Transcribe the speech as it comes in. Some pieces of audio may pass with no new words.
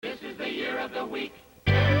week.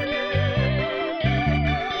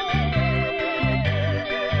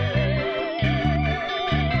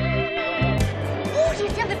 Oh, do you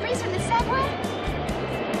feel the breeze from the subway?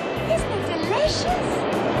 Isn't it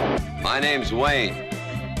delicious? My name's Wayne.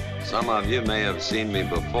 Some of you may have seen me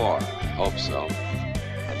before. Hope so.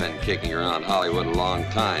 I've been kicking around Hollywood a long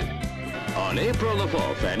time. On April the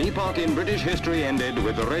 4th, an epoch in British history ended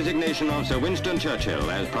with the resignation of Sir Winston Churchill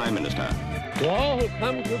as Prime Minister. To all who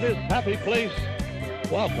come to this happy place,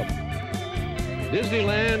 welcome.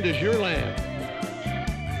 Disneyland is your land.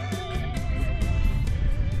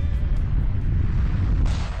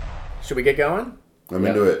 Should we get going? I'm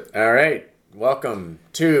into it. All right. Welcome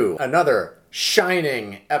to another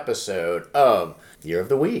shining episode of Year of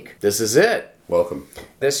the Week. This is it. Welcome.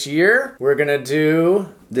 This year, we're going to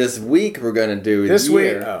do... This week we're going to do This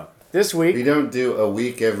year. week. Oh. This week. We don't do a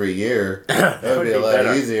week every year. That would be a lot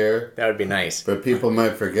better. easier. That would be nice. But people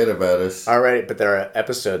might forget about us. All right, but their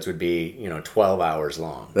episodes would be, 12 hours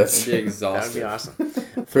long. That's Be That would exhausting. be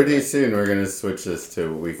awesome. pretty soon. We're gonna switch this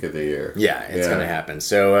to week of the year. Yeah, it's going to happen.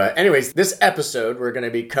 So, anyways, this episode we're going to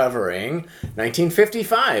be covering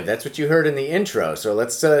 1955. That's what you heard in the intro. So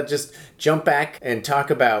let's just jump back and talk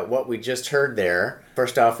about what we just heard there.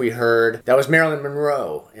 First off, we heard that was Marilyn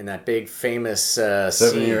Monroe in that big famous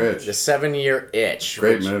 7-Year Itch. The 7-Year Itch.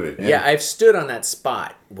 Great movie. Yeah, I've stood on that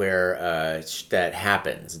spot where that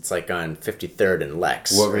happens. It's like on 53rd and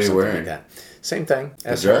Lex. What or were you something wearing? Like that. Same thing.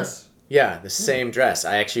 The dress? Yeah, the same dress.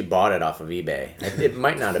 I actually bought it off of eBay. It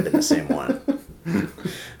might not have been the same one.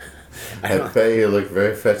 I bet you look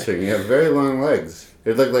very fetching. You have very long legs.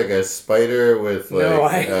 You look like a spider with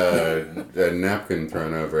a napkin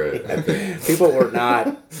thrown over it. People were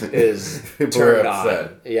not as People were turned upset.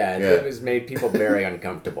 on. Yeah, Yeah. it was made people very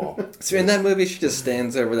uncomfortable. So in that movie, she just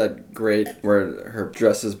stands over that grate where her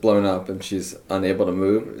dress is blown up and she's unable to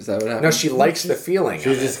move. Is that what happened? No, she likes the feeling.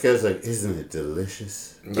 She of it. just goes like, "Isn't it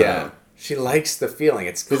delicious?" Yeah, she likes the feeling.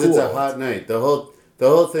 It's cool. Because it's a hot night. The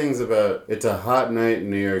whole thing's about it's a hot night in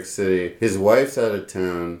New York City. His wife's out of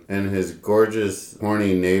town, and his gorgeous,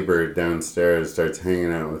 horny neighbor downstairs starts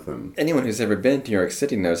hanging out with him. Anyone who's ever been to New York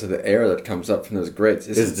City knows that the air that comes up from those grates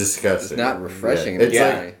It's disgusting. It's not refreshing. Yeah. It's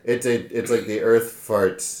Yeah. like it's like the earth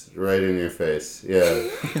farts right in your face. Yeah,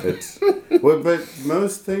 it's. But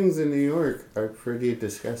most things in New York are pretty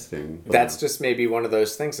disgusting. That's just maybe one of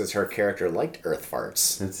those things. Is her character liked earth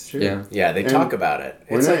farts? That's true. Yeah. Yeah, they And talk about it.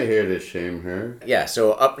 We're It's not like- here to shame her. Yeah.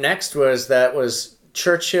 So up next was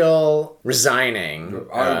Churchill resigning.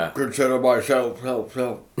 consider myself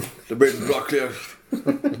the big luckiest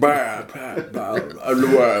man in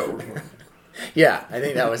the world. Yeah, I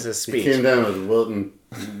think that was his He came speech. down with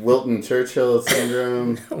Wilton Churchill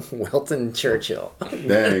syndrome. Wilton Churchill.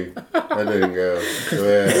 Dang, that didn't go the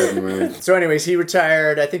way I had in mind. So, anyways, he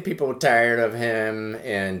retired. I think people were tired of him,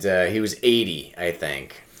 and he was 80, I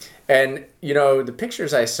think. And the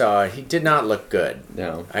pictures I saw, he did not look good.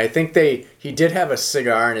 No. I think he did have a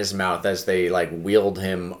cigar in his mouth as they wheeled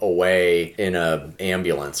him away in a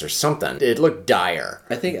ambulance or something. It looked dire.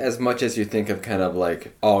 I think as much as you think of kind of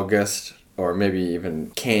like August or maybe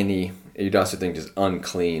even canny, you'd also think just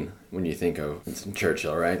unclean when you think of Winston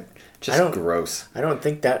Churchill, right? Just gross. I don't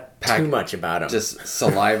think that too much about him. Just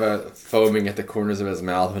saliva foaming at the corners of his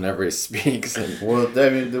mouth whenever he speaks. And Well, I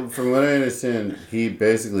mean, from what I understand, he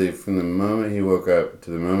basically, from the moment he woke up to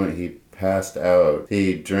the moment he passed out,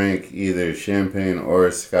 he drank either champagne or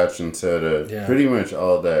scotch and soda pretty much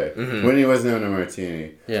all day. When he wasn't having a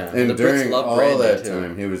martini. Yeah. And The Brits during love all brandy, that too.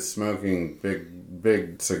 time, he was smoking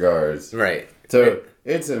big cigars. right. So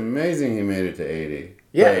it's amazing he made it to 80.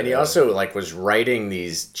 Yeah, But, and he also was writing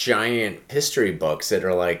these giant history books that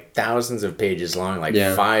are thousands of pages long,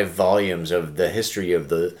 5 volumes of the history of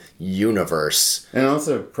the universe. And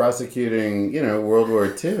also prosecuting, World War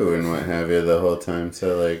II and what have you the whole time.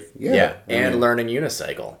 So, Yeah, I and mean, learning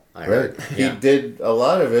unicycle. I Right. heard. He did a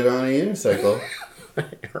lot of it on a unicycle,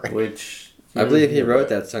 Right. which... I believe he wrote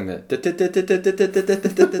that song that.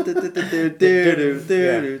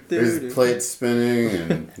 There's plates spinning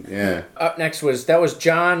and, yeah. Up next was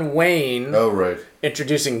John Wayne. Oh, right.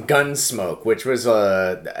 Introducing Gunsmoke, which was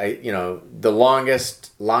the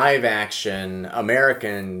longest live action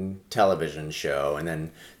American television show, and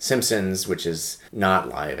then Simpsons, which is not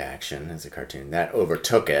live action, it's a cartoon, that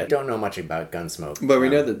overtook it. Don't know much about Gunsmoke. But we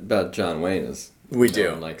know that about John Wayne is. We no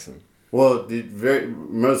do. one likes him. Well,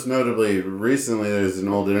 most notably, recently there's an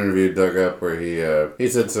old interview dug up where he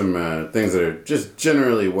said some things that are just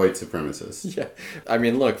generally white supremacists. Yeah. I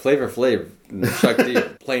mean, look, Flavor Flav and Chuck D,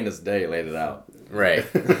 plain as day, laid it out. Right.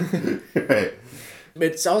 Right.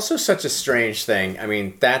 It's also such a strange thing. I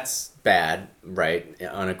mean, that's bad, right,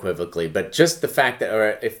 unequivocally, but just the fact that,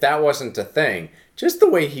 or if that wasn't a thing, just the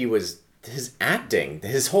way he was, his acting,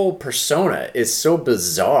 his whole persona is so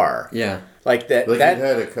bizarre. Yeah. Like that. Like that he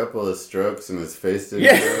had a couple of strokes and his face didn't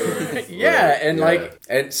yeah, go. yeah, and like,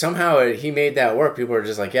 and somehow he made that work. People are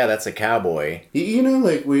just like, yeah, that's a cowboy. You know,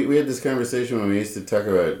 like we had this conversation when we used to talk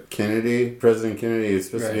about Kennedy, President Kennedy. He's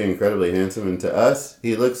supposed to be incredibly handsome, and to us,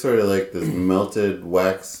 he looks sort of like this melted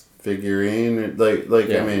wax figurine. Like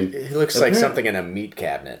I mean, He looks like something in a meat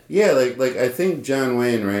cabinet. Yeah, like I think John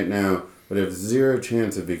Wayne right now would have zero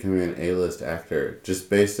chance of becoming an A-list actor just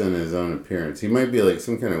based on his own appearance. He might be like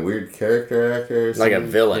some kind of weird character actor or something. Like a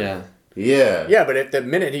villain. Yeah. Yeah. Yeah, but at the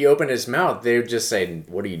minute he opened his mouth, they would just say,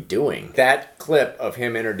 "What are you doing?" That clip of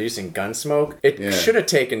him introducing Gunsmoke, it should have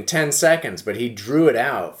taken 10 seconds, but he drew it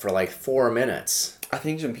out for like 4 minutes. I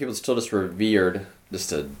think some people still just revered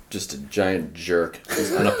just a giant jerk,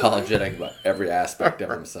 just unapologetic about every aspect of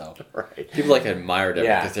himself. Right. People like admired him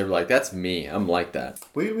Yeah. because they were like, "That's me. I'm like that."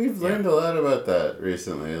 We've learned a lot about that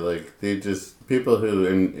recently. Like people who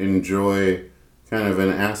enjoy kind of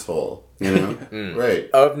an asshole, you know? Right.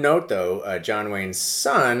 Of note, though, John Wayne's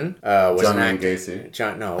son was John an Wayne actor.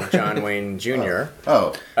 Gacy. John Wayne Jr.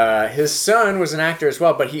 Oh. His son was an actor as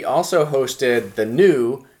well, but he also hosted the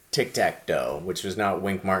new Tic-Tac-Toe, which was not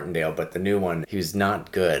Wink Martindale, but the new one. He was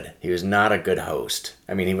not good. He was not a good host.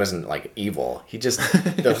 I mean, he wasn't like evil. He just,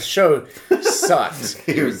 the show sucked.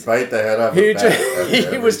 He would bite the head off He a bat just, after he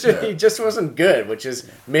every was show. he just wasn't good, which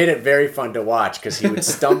is made it very fun to watch because he would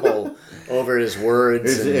stumble over his words.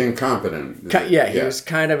 He's and- incompetent. Yeah, he was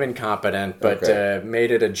kind of incompetent, but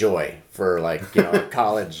made it a joy for a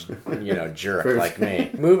college, jerk like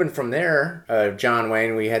me. Moving from there, John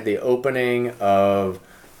Wayne, we had the opening of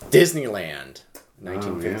Disneyland,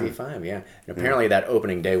 1955. Yeah, and apparently that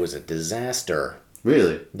opening day was a disaster.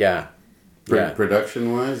 Really? Yeah.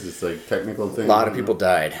 Production-wise, it's like technical things. A lot of people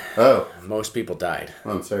died. Oh. Most people died.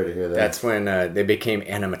 Well, I'm sorry to hear that. That's when they became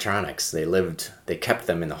animatronics. They kept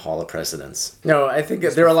them in the Hall of Presidents. No, I think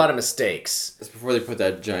there are a lot of mistakes. It's before they put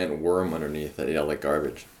that giant worm underneath that ate all like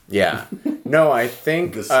garbage. Yeah. No, I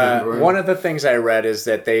think one of the things I read is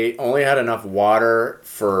that they only had enough water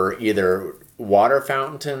for either water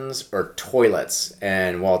fountains or toilets,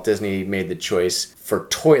 and Walt Disney made the choice for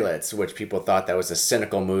toilets, which people thought that was a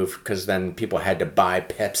cynical move because then people had to buy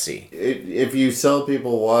Pepsi. If you sell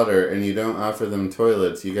people water and you don't offer them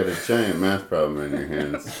toilets, you got a giant math problem in your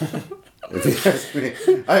hands. If you ask me,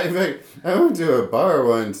 I went to a bar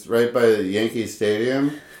once right by the Yankee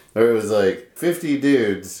Stadium where it was like 50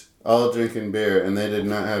 dudes all drinking beer and they did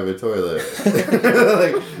not have a toilet.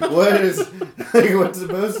 What's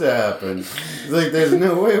supposed to happen? It's like, there's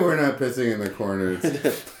no way we're not pissing in the corners.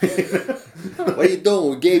 What you doing?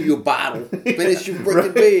 We gave you a bottle. Finish your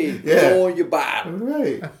freaking beer. Yeah. Go on your bottle.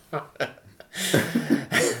 Right.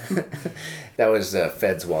 That was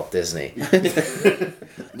Fed's Walt Disney.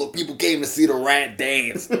 Look, people came to see the rat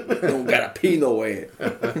dance. They don't gotta pee nowhere.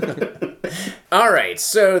 All right,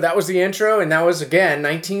 so that was the intro, and that was, again,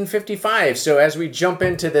 1955. So as we jump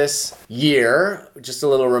into this year, just a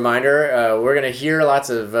little reminder, we're going to hear lots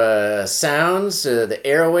of sounds, the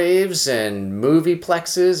airwaves and movie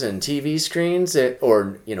plexes and TV screens,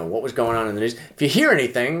 or, what was going on in the news. If you hear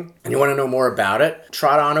anything and you want to know more about it,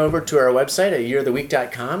 trot on over to our website at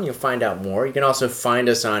yearoftheweek.com. You'll find out more. You can also find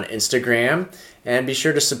us on Instagram, and be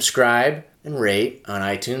sure to subscribe and rate on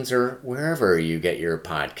iTunes or wherever you get your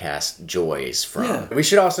podcast joys from. Yeah. We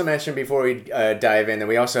should also mention before we dive in that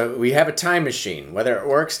we have a time machine. Whether it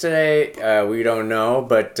works today, we don't know,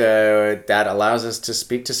 but that allows us to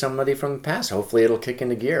speak to somebody from the past. Hopefully it'll kick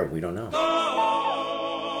into gear. We don't know.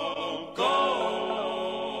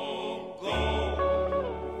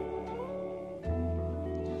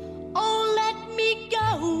 Oh, let me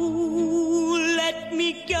go, let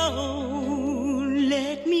me go,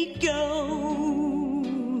 let me go,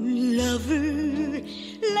 lover,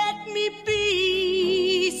 let me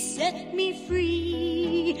be, set me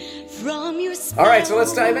free from your spell. All right, so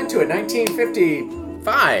let's dive into it.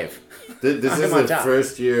 1955. This is the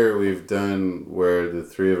first year we've done where the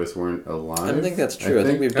three of us weren't alive. I don't think that's true. I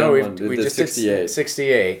think we've done one. We did just 68. did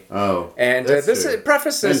 68. Oh. And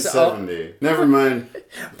preface this. And 70. Never mind.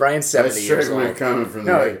 Brian's 70 I years struck my old. comment from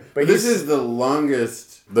the No, back. but This is the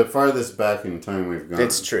longest the farthest back in time we've gone.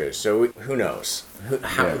 It's true. So who knows?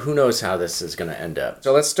 Who knows how this is going to end up?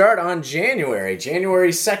 So let's start on January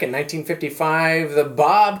 2nd, 1955. The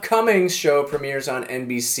Bob Cummings Show premieres on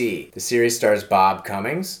NBC. The series stars Bob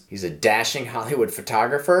Cummings. He's a dashing Hollywood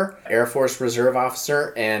photographer, Air Force Reserve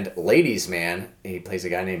officer, and ladies' man. He plays a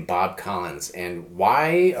guy named Bob Collins. And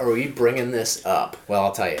why are we bringing this up? Well,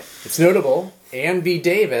 I'll tell you. It's notable. Ann B.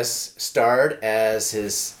 Davis starred as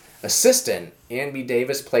his assistant. Ann B.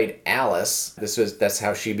 Davis played Alice. That's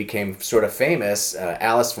how she became sort of famous,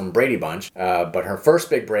 Alice from Brady Bunch. But her first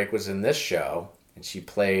big break was in this show, and she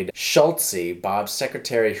played Schultzy, Bob's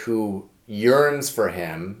secretary who yearns for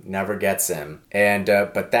him, never gets him. And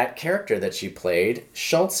but that character that she played,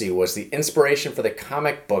 Schultzy, was the inspiration for the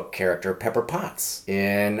comic book character Pepper Potts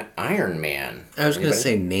in Iron Man. I was going to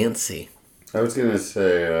say Nancy. I was going to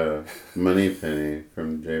say Moneypenny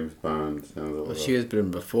from James Bond. Sounds a little... Well, she has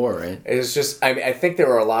been before, right? It was just, I think there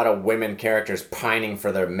were a lot of women characters pining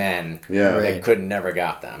for their men. Yeah. They Right. never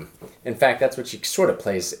got them. In fact, that's what she sort of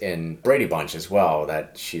plays in Brady Bunch as well,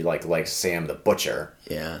 that she likes Sam the Butcher.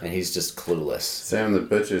 Yeah. And he's just clueless. Sam the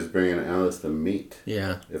Butcher's bringing Alice the meat.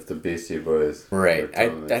 Yeah. If the Beastie Boys. Right. were I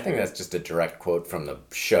telling the think truth. that's just a direct quote from the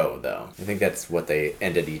show, though. I think that's what they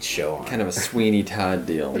ended each show on. Kind of a Sweeney Todd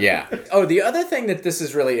deal. Yeah. Oh, the other thing that this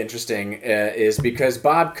is really interesting is because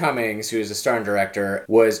Bob Cummings, who is a starring director,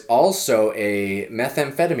 was also a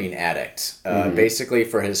methamphetamine addict. Basically,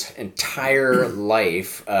 for his entire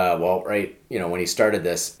life. When he started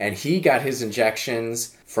this, and he got his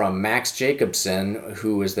injections from Max Jacobson,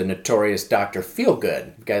 who was the notorious Dr.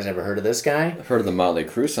 Feelgood. You guys ever heard of this guy? I've heard of the Motley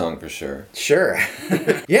Crue song for sure. Sure.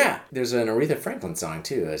 Yeah, there's an Aretha Franklin song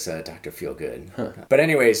too as Dr. Feelgood. But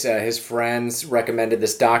anyways, his friends recommended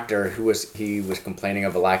this doctor he was complaining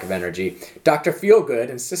of a lack of energy. Dr. Feelgood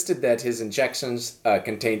insisted that his injections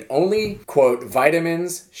contained only, quote,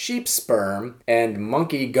 vitamins, sheep sperm, and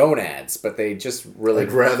monkey gonads, but they just really...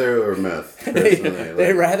 I'd rather or meth. Personally.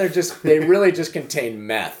 they really just contain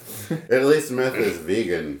meth. At least meth is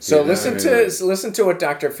vegan. So you know? listen to what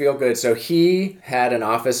Dr. Feelgood. So he had an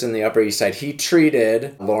office in the Upper East Side. He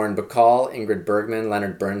treated Lauren Bacall, Ingrid Bergman,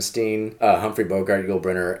 Leonard Bernstein, Humphrey Bogart, Yul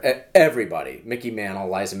Brynner, everybody. Mickey Mantle,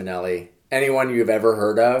 Liza Minnelli. Anyone you've ever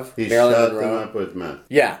heard of. He Marilyn shot Monroe. them up with meth.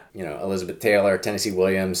 Yeah, Elizabeth Taylor, Tennessee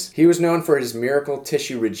Williams. He was known for his miracle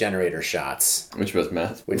tissue regenerator shots, Which was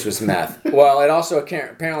meth. which was meth. Well, it also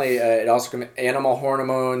apparently animal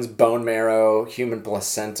hormones, bone marrow, human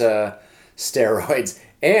placenta, steroids,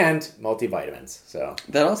 and multivitamins. So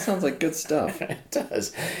That all sounds like good stuff. it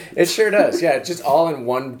does. It sure does. Yeah, it's just all in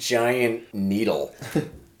one giant needle.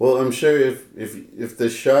 Well, I'm sure if the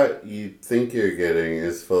shot you think you're getting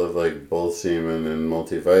is full of like bull semen and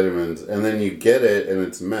multivitamins, and then you get it and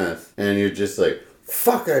it's meth, and you're just like,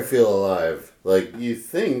 fuck, I feel alive. Like, you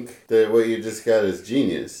think that what you just got is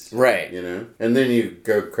genius. Right. And then you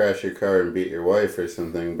go crash your car and beat your wife or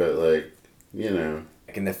something, but like,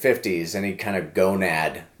 Like in the 50s, any kind of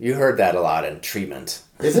gonad. You heard that a lot in treatment.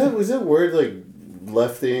 was that word like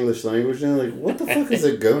left the English language now? Like, what the fuck is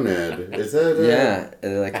a gonad? Is that Yeah,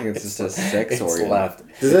 and I think it's just a sex It's organ. left.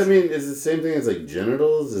 Does that mean is it the same thing as like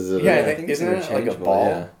genitals? Is it Yeah, I a, think, it's isn't it like a interchangeable, ball?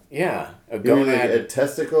 yeah. Yeah, a you mean like gonad. a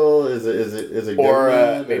testicle? Is a Or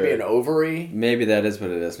gonad? maybe or- an ovary. Maybe that is what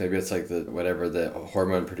it is. Maybe it's like the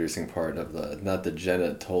hormone producing part of not the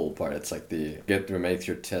genital part. It's like what makes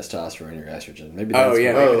your testosterone, your estrogen. Maybe that's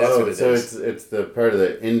Yeah, what, maybe that's what it so is. it's the part of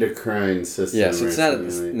the endocrine system. yeah. So right?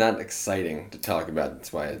 it's not exciting to talk about.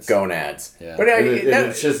 That's why it's Gonads. Yeah. But And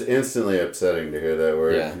it's just instantly upsetting to hear that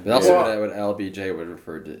word. yeah. But also Yeah. what LBJ would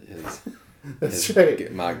refer to his That's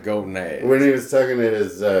right. my gonad. When he was talking to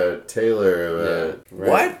his tailor about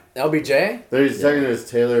What? LBJ? Then he's talking to his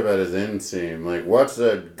tailor about his inseam. Like, watch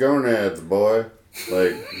that gonads, boy.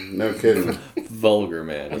 Like, no kidding. Vulgar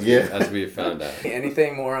man. Yeah. As we found out.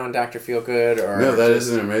 Anything more on Dr. Feelgood? Or No, that just-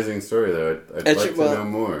 is an amazing story, though. I'd It's- like to well, know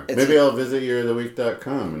more. it's Maybe I'll visit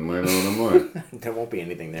yourotheweek.com and learn a little more. There won't be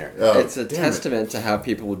anything there. Oh, It's a damn testament to how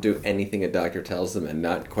people will do anything a doctor tells them and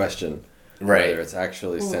not question Right. whether it's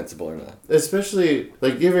actually sensible or not. Especially,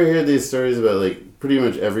 like, you ever hear these stories about, like, pretty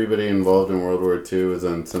much everybody involved in World War II was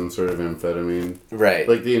on some sort of amphetamine? Right.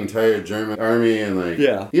 Like, the entire German army and, like...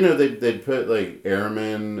 Yeah. They'd put, like,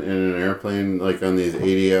 airmen in an airplane, like, on these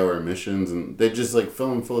 80-hour missions, and they'd just, like, fill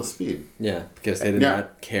them full of speed. Yeah, because they did Yeah.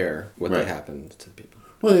 not care what Right. happened to people.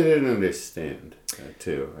 Well, they didn't understand,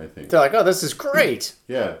 too, I think. They're like, oh, this is great.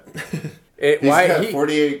 Yeah. He's He's got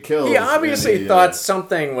 48 kills. He obviously and he, thought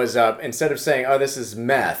something was up. Instead of saying, oh, this is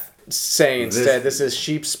meth, saying instead, this is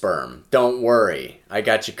sheep sperm. Don't worry. I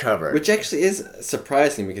got you covered. Which actually is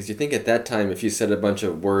surprising because you think at that time, if you said a bunch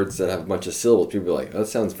of words that have a bunch of syllables, people would be like, oh, that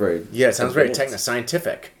sounds very... Yeah, it sounds very advanced.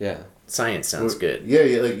 scientific. Yeah. Science sounds good. Yeah,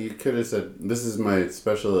 like you could have said, this is my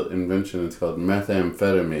special invention. It's called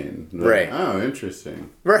methamphetamine. Like, Right. Oh, interesting.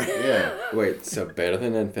 Right. Yeah. Wait, so better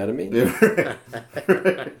than amphetamine?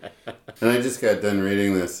 And I just got done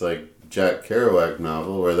reading this, like, Jack Kerouac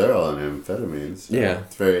novel where they're all on amphetamines. Yeah.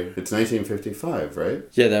 It's 1955, right?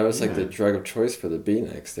 Yeah, that was like the drug of choice for the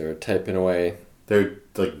Beatniks. They were typing away. They're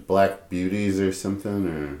like black beauties or something,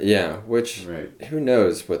 or Yeah, which right. who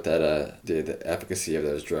knows what that the efficacy of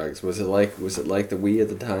those drugs was. It like the weed at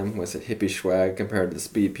the time? Was it hippie swag compared to the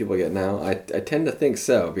speed people get now? I tend to think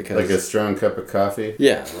so because Like a strong cup of coffee.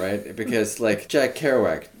 yeah, right. Because like Jack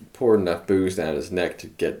Kerouac poured enough booze down his neck to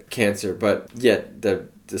get cancer, but yet the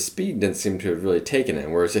speed didn't seem to have really taken it.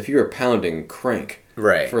 Whereas if you were pounding crank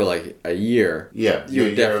Right. for like a year, Yeah, you would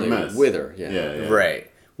you're a definitely mess. wither. Yeah. Yeah. Right.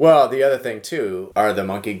 Well, the other thing too are the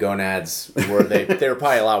monkey gonads. Were they were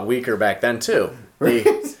probably a lot weaker back then too.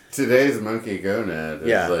 Today's monkey gonad is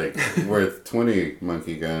Yeah. like worth 20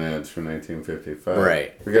 monkey gonads from 1955.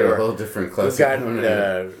 Right. We got They were- a whole different class We've got of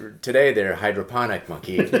gonad. today they're hydroponic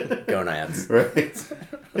monkey gonads. Right.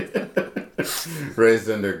 Raised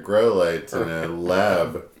under grow lights in a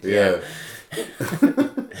lab. Yeah.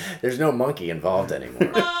 There's no monkey involved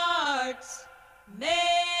anymore. Hearts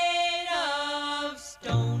made of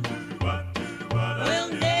stone will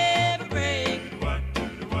never break.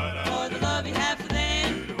 For the love you have for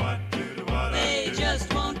them, they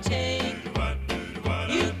just won't take.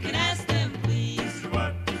 You can ask them, please,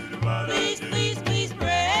 please, please, please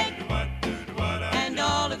break. And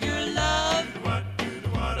all of your love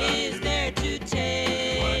is there to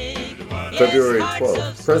take. February Yes, hearts of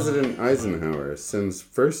 12th. stone. President Eisenhower sends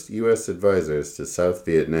first U.S. advisors to South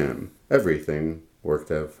Vietnam. Everything worked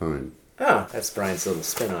out fine. Oh, that's Brian's little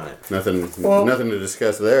spin on it. Nothing Well- nothing to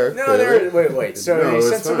discuss there. No, clearly. wait. So No, he it's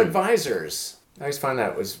sent some fine. advisors. I always found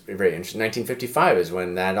that was very interesting. 1955 is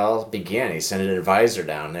when that all began. He sent an advisor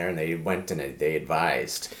down there, and they went and they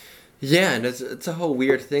advised. Yeah, and it's a whole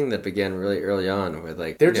weird thing that began really early on with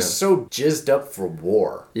like They're just so jizzed up for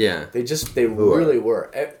war. yeah. They really were.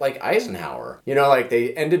 Like Eisenhower. You know, like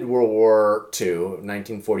they ended World War II,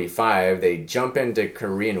 1945. They jump into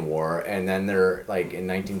Korean War, and then they're like in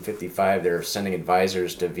 1955, they're sending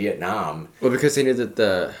advisors to Vietnam. Well, because they knew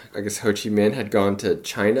that I guess Ho Chi Minh had gone to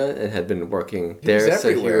China and had been working He there. was so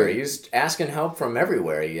everywhere. he He was asking help from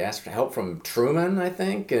everywhere. He asked for help from Truman, I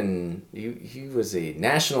think, and he was a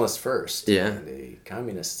nationalist first. Yeah. And a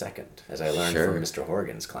communist second, as I learned Sure. from Mr.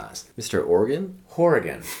 Horgan's class. Mr. Oregon?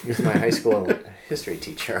 Horgan. He was my high school history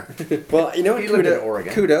teacher. Well, you know what? He lived in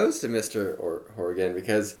Oregon. Kudos to Mr. Horgan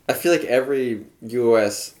because I feel like every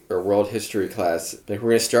U.S. or world history class, like we're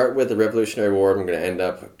going to start with the Revolutionary War and we're going to end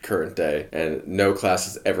up current day, and no class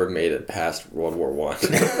has ever made it past World War One.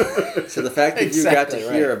 So the fact that you got to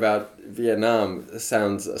Exactly, hear right. about Vietnam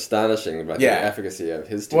sounds astonishing about Yeah. the efficacy of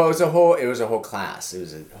his teaching. Well, it was a whole class. It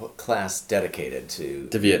was a whole class dedicated to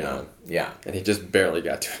Vietnam. Yeah. And he just barely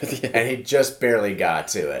got to it at the end. And he just barely got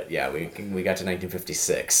to it. Yeah, we got to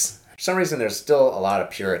 1956. For some reason, there's still a lot of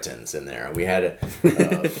Puritans in there. We had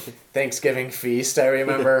a Thanksgiving feast, I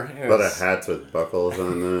remember. It A lot was- of hats with buckles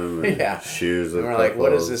on them. And Yeah. Shoes with And we're like, what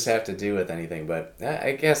does buckles. this have to do with anything? But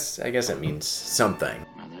I guess it means something.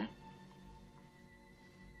 Mother,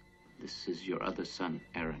 this is your other son,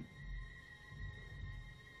 Aaron.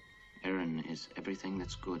 Aaron is everything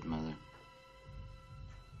that's good, Mother.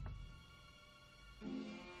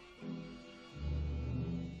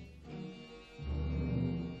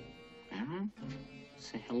 Aaron,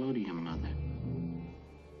 say hello to your mother.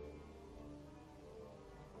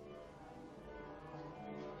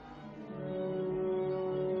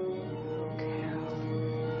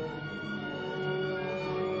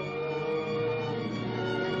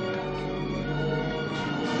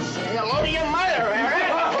 Hello to your mother, Aaron.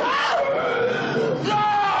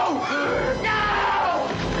 No!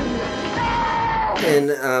 In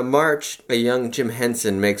March, a young Jim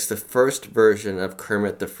Henson makes the first version of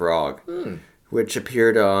Kermit the Frog, which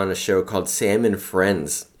appeared on a show called Sam and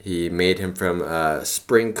Friends. He made him from a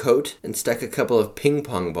spring coat and stuck a couple of ping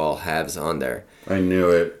pong ball halves on there. I knew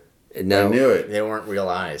it. Now, I knew it. They weren't real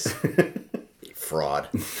eyes. Fraud.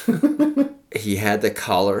 he had the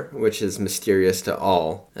collar, which is mysterious to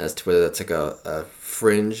all as to whether that's like a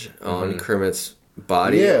fringe on Kermit's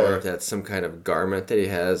body Yeah. or if that's some kind of garment that he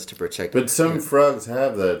has to protect. But some frogs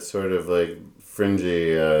have that sort of like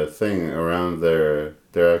fringy thing around their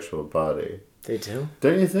actual body. They do?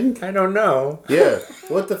 Don't you think? I don't know. Yeah.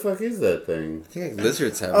 What the fuck is that thing? I think like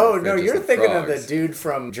lizards have. Oh, more no, fingers you're than thinking of frogs. the dude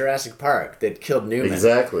from Jurassic Park that killed Newman.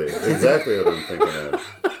 Exactly what I'm thinking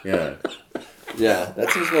of. Yeah. Yeah,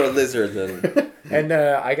 that seems more lizard than. And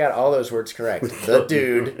I got all those words correct. The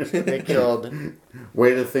dude that killed.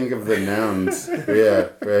 Way to think of the nouns. Yeah,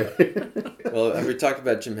 right. Well, have we talked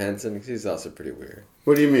about Jim Henson? Because he's also pretty weird.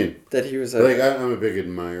 What do you mean? That he was Like, I'm a big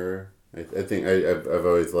admirer. I think I've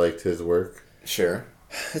always liked his work. Sure.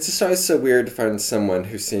 It's just always so weird to find someone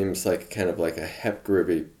who seems like kind of like a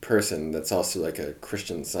hep-grubby person that's also like a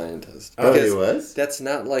Christian Scientist. Oh, he Because was? That's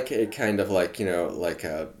not like a kind of like, you know, like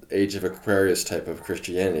a Age of Aquarius type of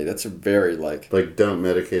Christianity. That's a very like don't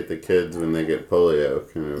medicate the kids when they get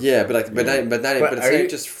polio kind of. yeah, but like but it's not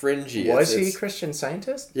just fringy. Was he it's, a Christian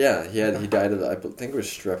Scientist? Yeah, he died of I think it was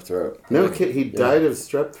strep throat. No Like, kid, he died of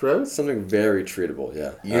strep throat? something very treatable.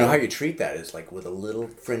 Yeah, You know how you treat that is like with a little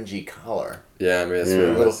fringy collar. yeah. I mean, that's Yeah. what A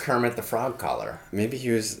it little was. Kermit the Frog collar. Maybe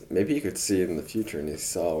you could see it in the future, and he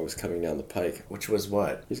saw what was coming down the pike. Which was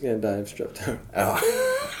what? He's gonna die of strep throat.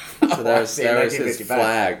 Oh. So that was See, his 1955.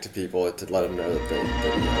 flag to people to let them know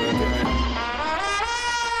that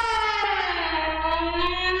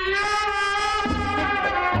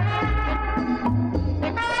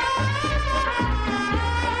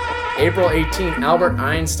April 18, Albert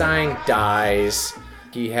Einstein dies.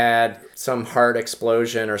 He had some heart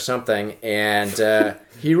explosion or something, and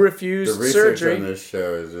he refused The research surgery. on this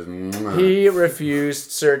show is just. Mwah. He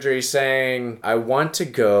refused surgery, saying, "I want to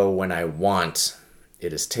go when I want.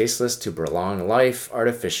 It is tasteless to prolong life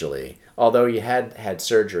artificially." Although he had had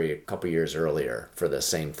surgery a couple years earlier for the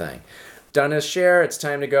same thing. Done his share, it's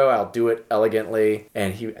time to go. I'll do it elegantly.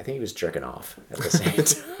 And I think he was jerking off at the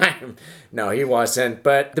same time. No, he wasn't.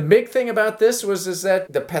 But the big thing about this is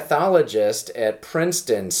that the pathologist at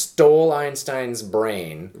Princeton stole Einstein's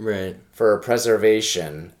brain right. for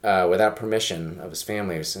preservation without permission of his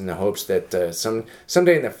family, in the hopes that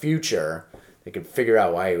someday in the future they could figure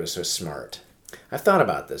out why he was so smart. I've thought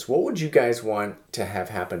about this. What would you guys want to have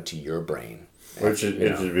happen to your brain? It should be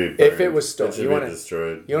burned. If it was stolen, It should be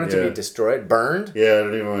destroyed. You want it to be destroyed, burned? Yeah, I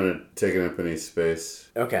don't even want it taking up any space.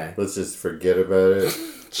 Okay. Let's just forget about it.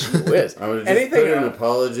 Whiz. I would just Anything put an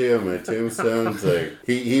apology on my tombstones. Like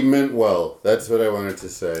he meant well. That's what I wanted to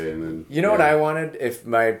say. And then You know what I wanted? If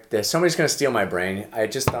somebody's going to steal my brain, I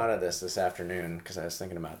just thought of this afternoon because I was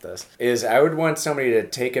thinking about this. Is I would want somebody to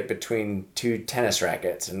take it between two tennis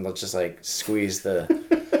rackets and let's just like squeeze the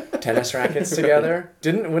tennis rackets together.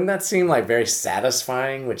 Wouldn't that seem like very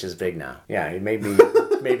satisfying? Which is big now. Yeah,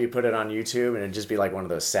 maybe put it on YouTube and it'd just be like one of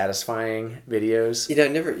those satisfying videos. You know,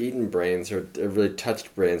 I've never eaten brains or really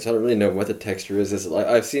touched brains. So I don't really know what the texture is.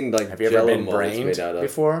 I've seen like Have you ever Jell-O been molds brained made out of.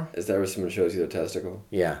 before? Is that where someone shows you the testicle?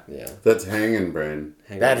 Yeah. Yeah. That's hanging brain.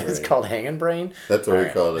 That is called hanging brain? That's what All we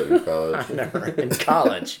right. called it in college. Never in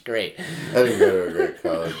college. Great. I didn't go to a great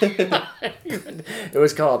college. It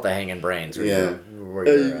was called the hanging brains. Yeah.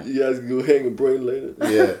 You guys can go hang a brain later.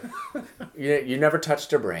 Yeah. You never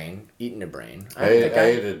touched a brain, eaten a brain. I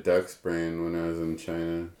ate a duck's brain when I was in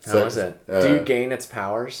China. How was it? Do you gain its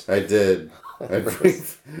powers? I did. I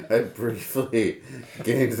briefly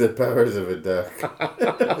gained the powers of a duck.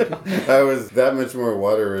 I was that much more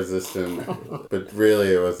water resistant, but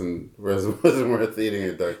really it wasn't worth eating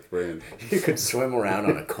a duck's brain. You could swim around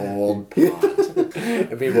on a cold pond,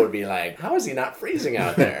 and people would be like, "How is he not freezing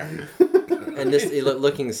out there?" And just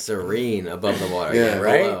looking serene above the water. Yeah,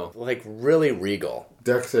 Right? Hello. Like really regal.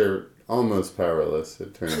 Ducks are almost powerless,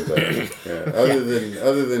 it turns out. Yeah.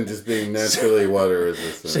 Other than just being naturally water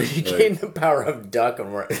resistant. So you gained the power of duck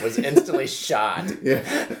and was instantly shot. Yeah.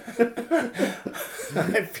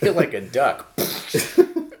 I feel like a duck.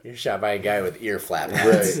 You're shot by a guy with ear flaps.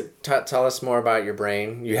 Right. Tell us more about your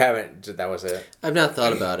brain. You haven't. That was it. I've not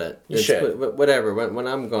thought about it. You should. Whatever. When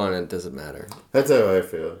I'm gone, it doesn't matter. That's how I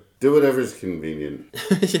feel. Do whatever's convenient.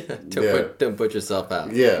 Don't put yourself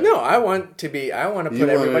out. Yeah. No, I want to put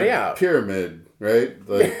everybody out. Pyramid, right?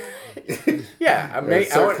 Like Yeah,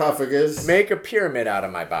 sarcophagus. Make a pyramid out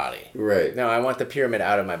of my body. Right. No, I want the pyramid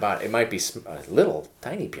out of my body. It might be a little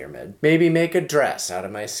tiny pyramid. Maybe make a dress out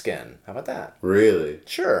of my skin. How about that? Really?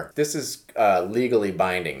 Sure. This is legally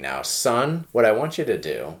binding now. Son, what I want you to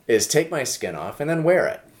do is take my skin off and then wear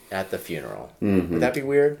it at the funeral. Mm-hmm. Would that be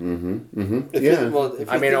weird? Yeah.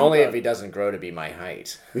 I mean, only if he doesn't grow to be my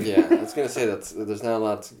height. Yeah, I was gonna say there's not a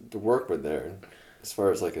lot to work with there, as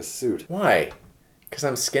far as like a suit. Why? Because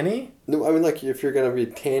I'm skinny? No, I mean like if you're gonna be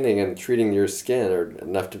tanning and treating your skin or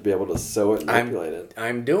enough to be able to sew it and manipulate it.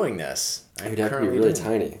 I'm doing this. You'd have to be really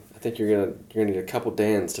tiny. I think you're gonna need a couple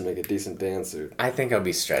Dans to make a decent Dan suit. I think I'll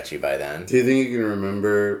be stretchy by then. Do you think you can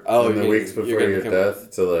remember in the weeks before your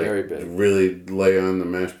death to really lay on the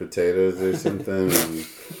mashed potatoes or something? And,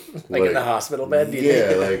 like in the hospital bed? Do you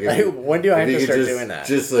think? like when do I have to start doing that?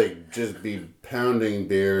 Just be pounding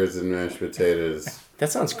beers and mashed potatoes.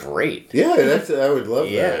 That sounds great. Yeah, I would love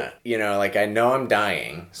that. You know, like I know I'm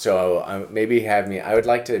dying, so maybe I would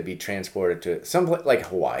like to be transported to some place like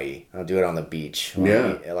Hawaii. I'll do it on the beach.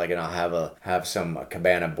 Yeah. And I'll have some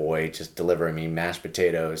cabana boy just delivering me mashed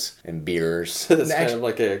potatoes and beers. It's kind of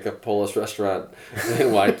like a Polish restaurant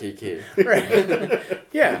in Waikiki. Right.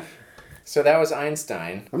 Yeah. So that was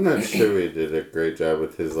Einstein. I'm not sure we did a great job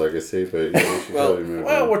with his legacy, but we should probably move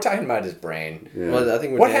on. We're talking about his brain. Yeah. Well, I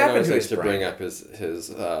think what happened to his brain? brain? Bring up his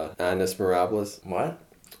Annus Mirabilis. What?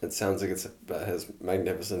 It sounds like it's about his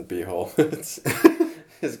magnificent beehole. It's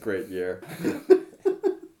his great year.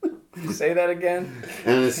 Say that again.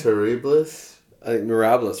 Annus Horribilis? I think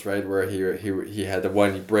Mirabilis, right, where he had the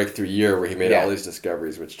one breakthrough year where he made all these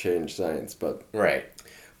discoveries which changed science, but right.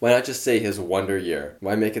 Why not just say his wonder year?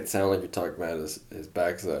 Why make it sound like you're talking about his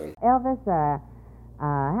back zone? Elvis,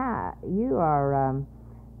 you are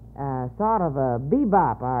sort of a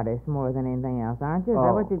bebop artist more than anything else, aren't you? Is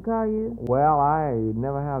that what you'd call you? Well, I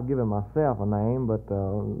never have given myself a name, but a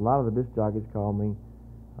lot of the disc jockeys call me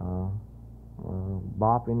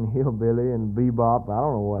bopping, hillbilly, and bebop. I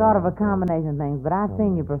don't know what. Sort of a combination of things, but I've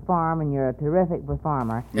seen you perform, and you're a terrific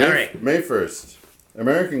performer. May 1st.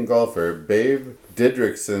 American golfer Babe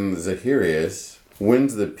Didrikson Zahirius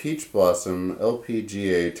wins the Peach Blossom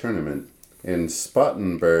LPGA tournament in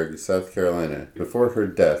Spartanburg, South Carolina, before her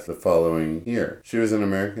death the following year. She was an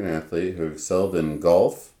American athlete who excelled in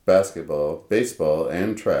golf, basketball, baseball,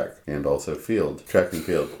 and track, and also track and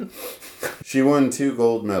field. She won 2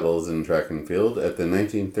 gold medals in track and field at the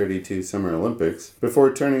 1932 Summer Olympics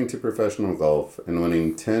before turning to professional golf and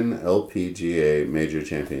winning 10 LPGA major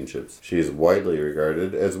championships. She is widely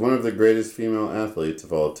regarded as one of the greatest female athletes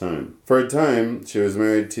of all time. For a time, she was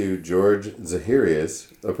married to George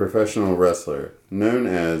Zahirius, a professional wrestler, known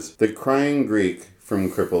as the Crying Greek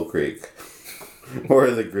from Cripple Creek, or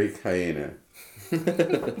the Greek Hyena.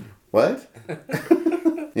 What?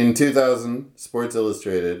 In 2000, Sports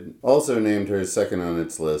Illustrated also named her second on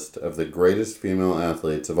its list of the greatest female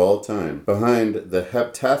athletes of all time, behind the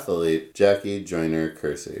heptathlete Jackie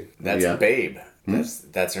Joyner-Kersee. That's Babe.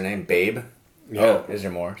 That's her name, Babe? Yeah. Oh, is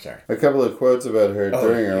there more? Sorry. A couple of quotes about her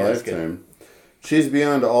during her lifetime. She's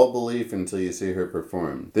beyond all belief until you see her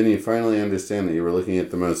perform. Then you finally understand that you were looking at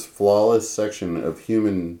the most flawless section of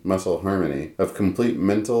human muscle harmony, of complete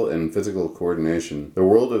mental and physical coordination the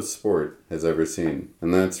world of sport has ever seen.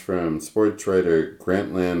 And that's from sports writer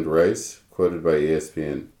Grantland Rice, quoted by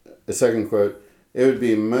ESPN. A second quote, "It would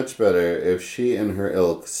be much better if she and her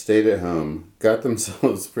ilk stayed at home, got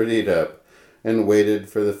themselves prettied up, and waited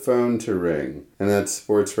for the phone to ring." And that's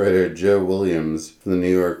sports writer Joe Williams from the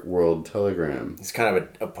New York World Telegram. It's kind of an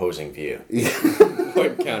opposing view.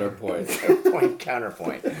 Point counterpoint. Point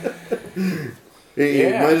counterpoint. You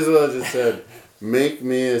might as well have just said, "Make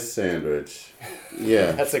me a sandwich."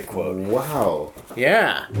 Yeah. That's a quote. Wow.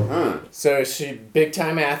 Yeah. Huh. So she big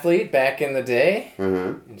time athlete back in the day.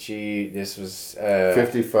 Uh-huh. And this was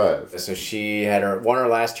 55. So she had won her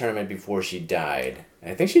last tournament before she died.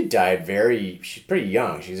 I think she died she's pretty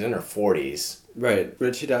young. She's in her 40s. Right. What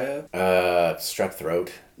did she die of? Strep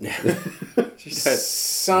throat. She died.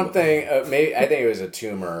 Something, maybe, I think it was a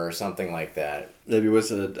tumor or something like that. Maybe it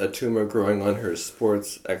was a tumor growing on her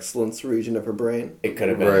sports excellence region of her brain. It could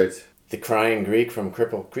have been. Right. The Crying Greek from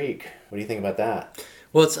Cripple Creek. What do you think about that?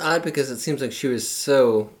 Well, it's odd because it seems like she was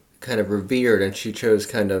so kind of revered and she chose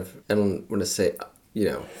kind of, I don't want to say,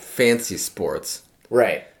 fancy sports.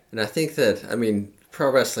 Right. And I think that, pro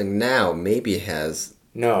wrestling now maybe has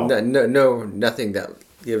nothing that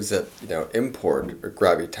gives it, import or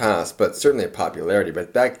gravitas, but certainly a popularity.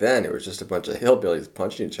 But back then, it was just a bunch of hillbillies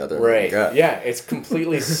punching each other. Right. In the gut. Yeah, it's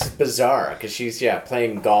completely bizarre because she's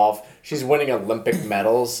playing golf. She's winning Olympic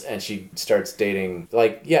medals, and she starts dating.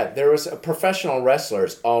 There was a professional wrestler.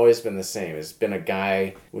 It's always been the same. It's been a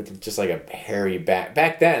guy with just like a hairy back.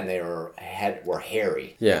 Back then, they were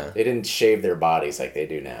hairy. Yeah. They didn't shave their bodies like they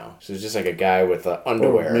do now. So it's just like a guy with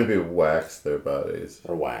underwear. Or maybe wax their bodies.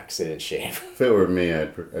 Or wax. They didn't shave. If it were me,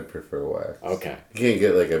 I'd prefer wax. Okay. You can't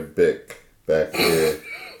get like a Bic back here.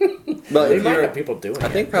 But they might have people doing it. I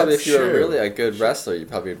think probably That's if you're true. really a good wrestler, you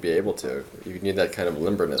probably would be able to. You need that kind of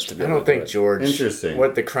limberness to be I able don't to think do it. George. Interesting.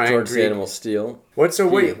 What the Crying George Greek? Animal Steel. What's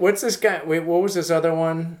this guy? Wait, what was this other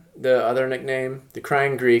one? The other nickname? The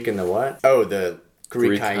Crying Greek and the what? Oh, the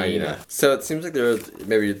Greek hyena. So it seems like there are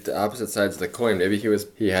maybe the opposite sides of the coin. Maybe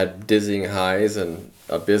he had dizzying highs and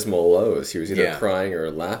abysmal lows. He was either crying or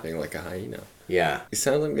laughing like a hyena. Yeah. He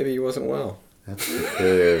sounded like maybe he wasn't well. That's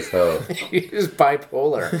peculiar as hell. He was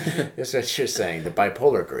bipolar. That's what you're saying. The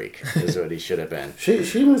bipolar Greek is what he should have been.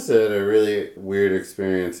 She must have had a really weird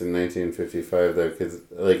experience in 1955, though, because,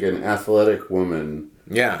 like, an athletic woman...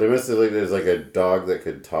 Yeah. There must have, like, there's, like, a dog that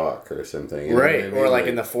could talk or something. You Right. know what I mean? Or, like,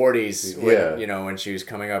 in the 40s, when, you know, when she was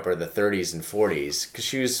coming up, or the 30s and 40s. Because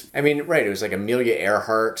she was... I mean, right, it was, like, Amelia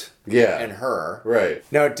Earhart and her. Right.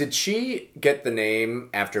 Now, did she get the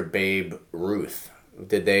name after Babe Ruth?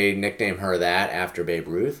 Did they nickname her that after Babe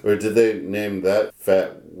Ruth? Or did they name that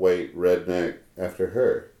fat, white redneck after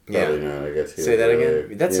her? Probably not, I guess. Say that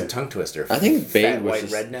again? That's a tongue twister. I think Babe fat, was white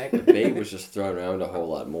just, redneck. Babe was just thrown around a whole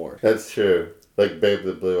lot more. That's true. Like Babe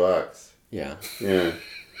the Blue Ox. Yeah. Yeah.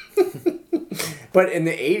 But in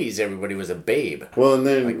the 80s, everybody was a babe. Well, and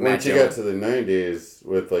then like once you got to the 90s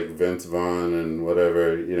with like Vince Vaughn and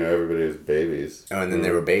whatever, you know, everybody was babies. Oh, and then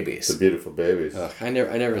they were babies. The beautiful babies. Ugh, I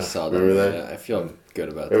never saw that. Remember that? I feel good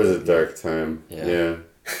about that. It was a dark time. Yeah.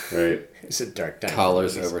 Right. It's a dark time.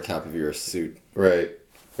 Collars over top of your suit. Right.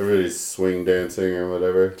 Everybody's swing dancing or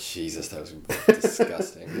whatever. Jesus, that was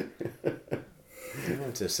disgusting. I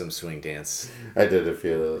went to some swing dance. I did a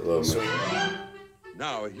little swing.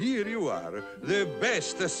 Now here you are, the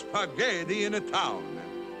best spaghetti in a town.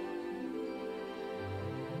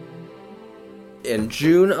 In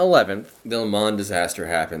June 11th, the Le Mans disaster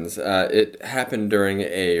happens. It happened during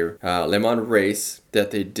a Le Mans race that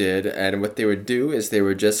they did, and what they would do is they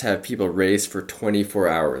would just have people race for 24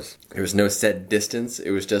 hours. There was no set distance. It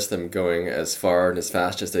was just them going as far and as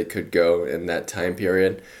fast as they could go in that time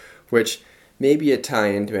period, which may be a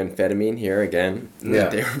tie-in to amphetamine here again. Yeah,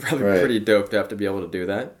 they were probably pretty doped up to be able to do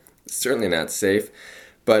that. Certainly not safe,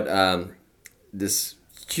 but this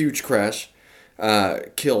huge crash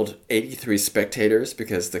killed 83 spectators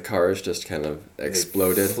because the cars just kind of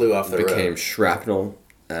exploded. They flew off the road. Became shrapnel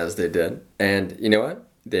as they did. And you know what?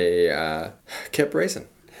 They kept racing.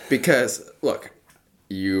 Because, look,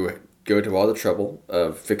 you go to all the trouble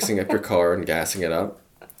of fixing up your car and gassing it up,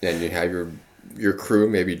 and you have your crew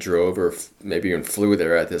maybe drove or maybe even flew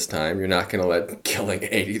there at this time. You're not going to let killing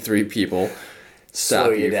 83 people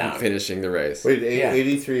stop you from finishing the race. Wait,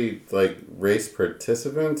 83 like race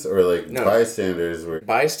participants or like bystanders were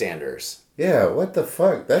bystanders. Yeah, what the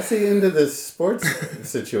fuck? That's the end of this sports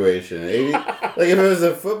situation. Like if it was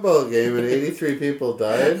a football game and 83 people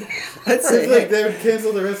died, I'd say like they would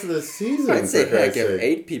cancel the rest of the season. I'd say heck if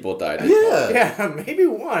 8 people died. Yeah, maybe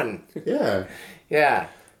 1. Yeah. Yeah.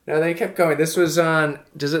 No, they kept going. This was on...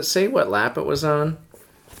 Does it say what lap it was on?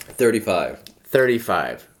 35.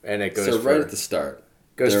 35. And it goes so for... right at the start.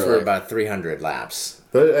 Goes for about 300 laps.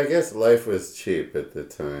 But I guess life was cheap at the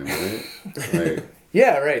time, right? Like...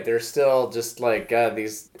 Yeah, right. They're still just like,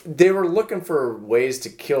 these... They were looking for ways to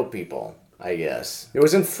kill people, I guess. It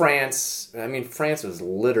was in France. I mean, France was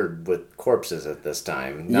littered with corpses at this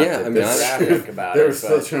time. Not yeah, to I mean, be graphic about they were it,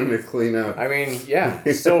 still trying to clean up. I mean, yeah,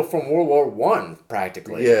 still from World War I,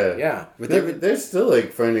 practically. Yeah. Yeah. But they're still,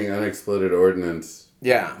 like, finding unexploded ordnance.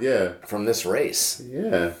 Yeah. Yeah. From this race.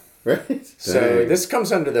 Yeah. Right? So this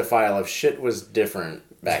comes under the file of shit was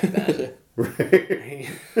different back then. Right.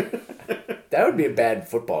 That would be a bad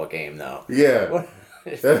football game, though. Yeah.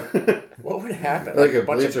 What would happen? Like a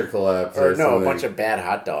bleacher collapse or no, something. a bunch of bad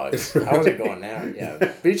hot dogs. How was it going now?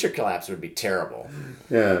 Yeah, bleacher collapse would be terrible.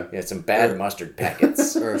 Yeah. Yeah, some bad mustard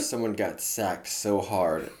packets. Or if someone got sacked so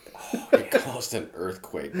hard, it caused an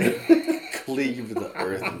earthquake. Cleaved the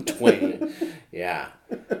earth in twain. Yeah.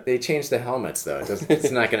 They changed the helmets, though.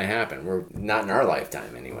 It's not going to happen. We're not in our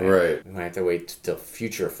lifetime, anyway. Right. We might have to wait till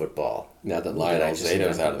future football. Now that Lionel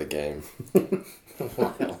Zato's out of the game.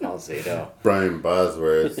 Lionel Zato. Brian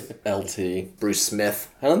Bosworth. LT. Bruce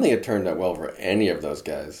Smith. I don't think it turned out well for any of those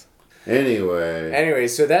guys. Anyway,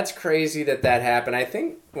 so that's crazy that happened. I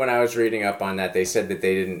think when I was reading up on that, they said that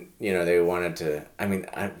they didn't, they wanted to,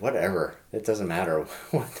 whatever. It doesn't matter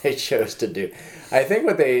what they chose to do. I think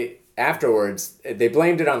afterwards, they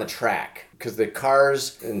blamed it on the track. Because the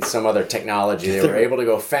cars and some other technology, they were able to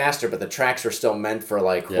go faster, but the tracks were still meant for,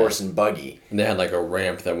 horse and buggy. And they had, a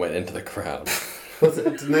ramp that went into the crowd. Well,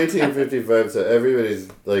 it's 1955, so everybody's,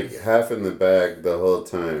 half in the bag the whole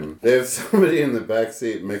time. They have somebody in the back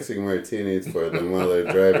seat mixing martinis for them while they're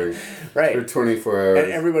driving for 24 hours.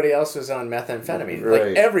 And everybody else was on methamphetamine.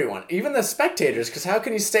 Right. Everyone. Even the spectators, because how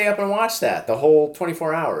can you stay up and watch that the whole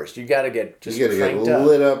 24 hours? You got to get cranked up.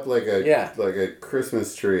 Lit up like a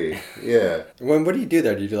Christmas tree. Yeah. What do you do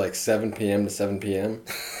there? Do you do 7 p.m. to 7 p.m.?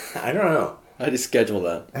 I don't know. How do you schedule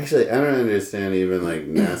that? Actually, I don't understand even like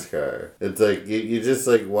NASCAR. It's like you just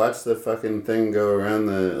like watch the fucking thing go around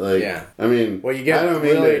the like. Yeah. I mean, well, you get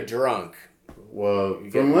really drunk. Well,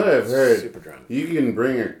 from what I've heard, you can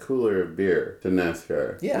bring a cooler of beer to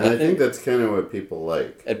NASCAR. Yeah, and I think that's kind of what people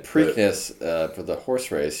like. At Preakness, for the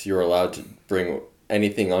horse race, you were allowed to bring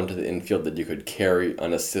anything onto the infield that you could carry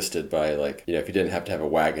unassisted by, like, you know, if you didn't have to have a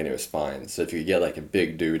wagon, it was fine. So if you could get like a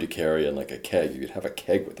big dude to carry and like a keg, you could have a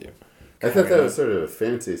keg with you. I thought that was sort of a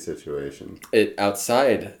fancy situation. It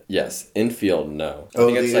outside, yes. Infield, no. Oh,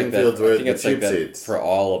 I think it's the like that. infield's where I think the it's like cheap that seats. for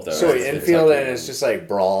all of those. So infield and it's just like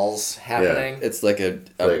brawls happening. Yeah. It's like a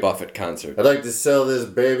Buffett concert. I'd like to sell this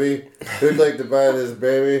baby. Who'd like to buy this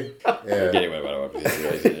baby? Yeah.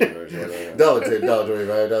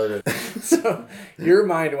 $1.25. So your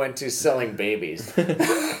mind went to selling babies.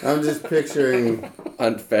 I'm just picturing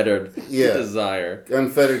unfettered desire,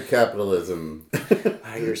 unfettered capitalism.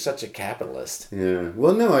 You're such a capitalist. Yeah.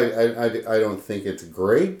 Well, no, I don't think it's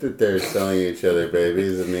great that they're selling each other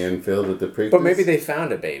babies in the infield at the Preakness. But maybe they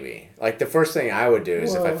found a baby. Like the first thing I would do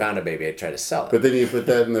is if I found a baby, I'd try to sell it. But then you put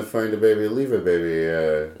that in the find a baby, leave a baby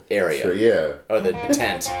area. Sure, yeah. Oh, the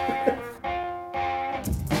tent.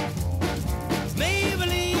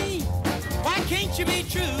 Maybelline, why can't you be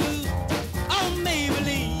true? Oh,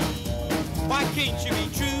 Maybelline, why can't you be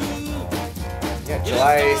true? Yeah,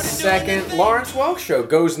 July 2nd, Lawrence Welk Show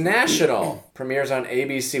goes national. Premieres on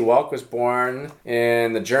ABC. Welk was born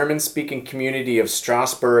in the German-speaking community of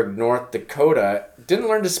Strasbourg, North Dakota. Didn't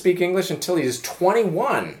learn to speak English until he was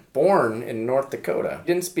 21. Born in North Dakota.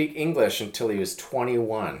 Didn't speak English until he was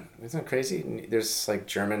 21. Isn't that crazy? There's like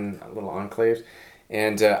German little enclaves.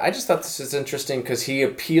 And I just thought this was interesting because he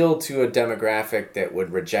appealed to a demographic that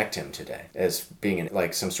would reject him today as being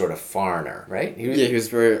like some sort of foreigner, right? He was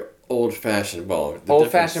very old-fashioned. Well,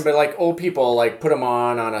 old-fashioned, but like old people like put him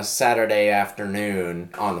on a Saturday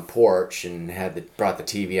afternoon on the porch and brought the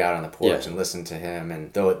TV out on the porch and listened to him.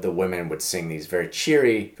 And the women would sing these very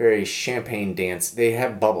cheery, very champagne dance. They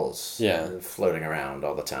have bubbles floating around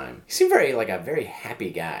all the time. He seemed a very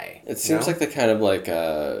happy guy. It seems like the kind of like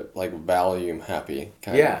Valium happy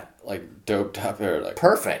kind of like doped up or like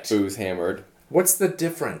perfect booze hammered. What's the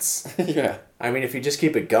difference? Yeah. I mean, if you just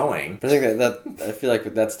keep it going. I think that I feel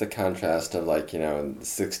like that's the contrast of like, you know, in the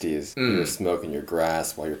 60s, you were smoking your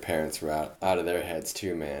grass while your parents were out of their heads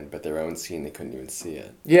too, man. But their own scene, they couldn't even see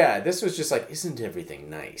it. Yeah, this was just like, isn't everything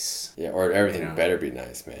nice? Yeah, or everything better be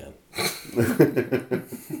nice, man.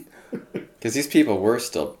 Because these people were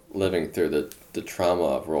still living through the trauma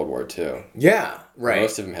of World War II. Yeah, right.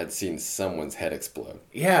 Most of them had seen someone's head explode.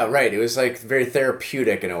 Yeah, right. It was like very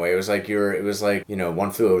therapeutic in a way. It was like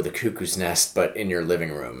One Flew Over the Cuckoo's Nest, but in your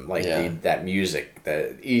living room. Like that music,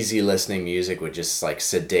 the easy listening music would just like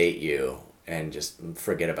sedate you and just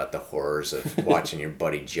forget about the horrors of watching your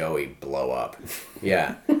buddy Joey blow up.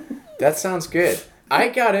 Yeah, that sounds good. I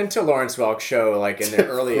got into Lawrence Welk Show like in the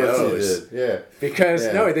early O's. Yeah. Because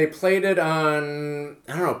they played it on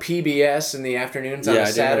PBS in the afternoons on a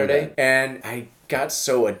Saturday, and I got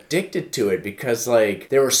so addicted to it because like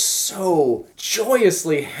they were so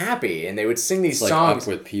joyously happy and they would sing these songs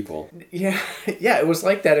with people. Yeah, it was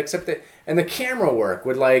like that, except that and the camera work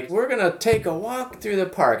would like, we're gonna take a walk through the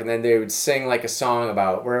park, and then they would sing like a song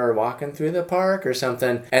about we're walking through the park or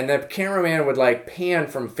something, and the cameraman would like pan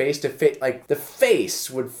from face to face, like the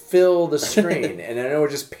face would fill the screen and then it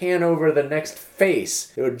would just pan over the next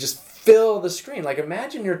face. It would just fill the screen. Like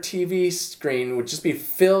imagine your TV screen would just be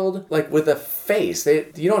filled like with a face.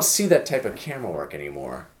 You don't see that type of camera work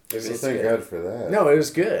anymore. Thank God for that. No, it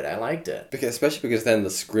was good. I liked it. Especially because then the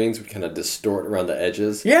screens would kind of distort around the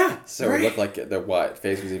edges. Yeah. So it looked like the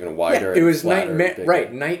face was even wider. Yeah, it was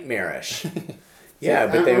nightmarish. Yeah,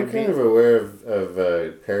 but I'm kind of aware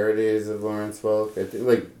of parodies of Lawrence Welk.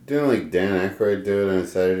 Didn't Dan Aykroyd do it on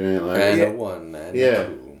Saturday Night Live? And the one, man. Yeah.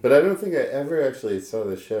 But I don't think I ever actually saw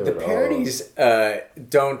the show at all. The parodies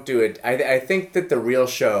don't do it. I think that the real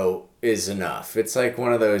show is enough. It's like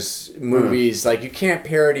one of those movies, like you can't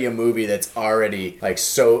parody a movie that's already like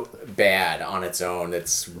so bad on its own.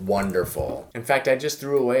 That's wonderful. In fact, I just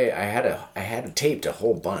threw away, I had taped a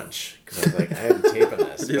whole bunch. Because I was like, I have a tape on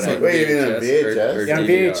this. Wait, you mean on VHS? Yeah, on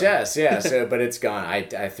VHS, yeah. So, but it's gone.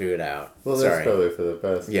 I threw it out. Well, that's probably for the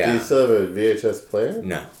best. Yeah. Do you still have a VHS player?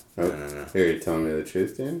 No. Oh. No. Here, you're telling me the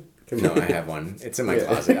truth, Dan? No, I have one. It's in my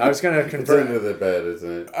closet. I was going to convert. It's under the bed, isn't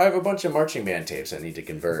it? I have a bunch of marching band tapes I need to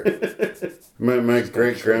convert. my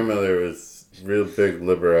great-grandmother was a real big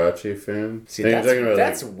Liberace fan. See,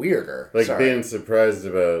 that's weirder. Being surprised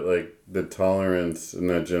about, like, the tolerance in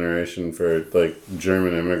that generation for like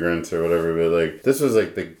German immigrants or whatever, but like this was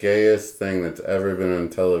like the gayest thing that's ever been on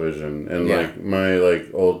television, and like my like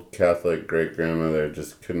old Catholic great grandmother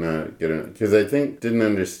just could not get it because I think didn't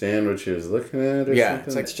understand what she was looking at or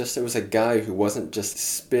something. It was a guy who wasn't just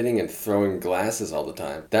spitting and throwing glasses all the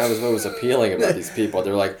time. That was what was appealing about these people.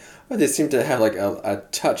 They're like, oh, they seem to have like a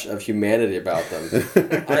touch of humanity about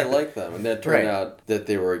them. I like them. And then it turned out that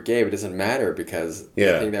they were gay, but it doesn't matter because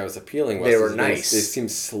the thing that was appeling was they were nice. They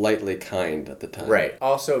seemed slightly kind at the time. Right.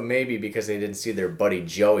 Also, maybe because they didn't see their buddy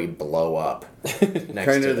Joey blow up.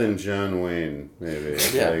 Kinder than John Wayne, maybe.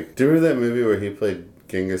 Yeah. Like, do you remember that movie where he played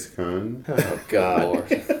Genghis Khan? Oh,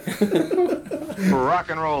 God. Rock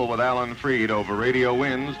and roll with Alan Freed over Radio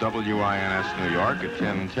Winds, WINS New York at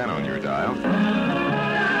 1010 on your dial.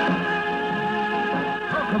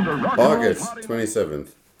 August 27th.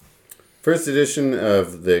 First edition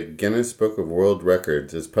of the Guinness Book of World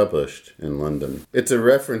Records is published in London. It's a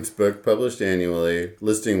reference book published annually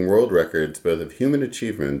listing world records both of human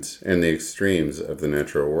achievements and the extremes of the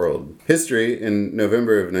natural world. History, in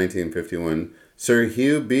November of 1951, Sir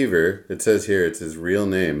Hugh Beaver, it says here it's his real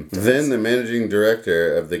name, then the managing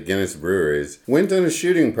director of the Guinness Breweries, went on a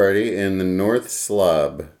shooting party in the North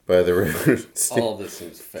Slob by the river. All this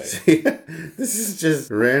seems fake. See, this is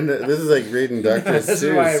just random. This is like reading Dr.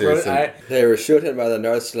 Seuss. They were shooting by the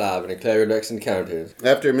North Slob in Clare-Dixon County.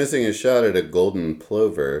 After missing a shot at a golden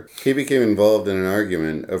plover, he became involved in an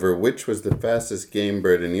argument over which was the fastest game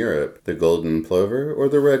bird in Europe, the golden plover or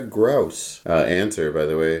the red grouse. Answer, by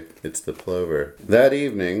the way, it's the plover. That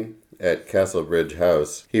evening, at Castlebridge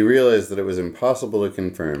House, he realized that it was impossible to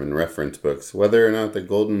confirm in reference books whether or not the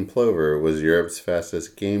golden plover was Europe's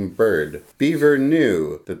fastest game bird. Beaver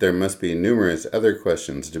knew that there must be numerous other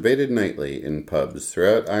questions debated nightly in pubs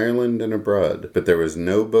throughout Ireland and abroad, but there was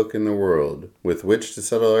no book in the world with which to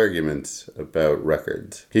settle arguments about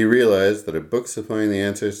records. He realized that a book supplying the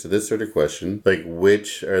answers to this sort of question, like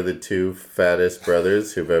which are the two fattest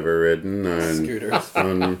brothers who've ever ridden on scooters,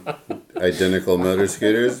 on identical motor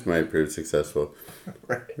scooters, might prove successful.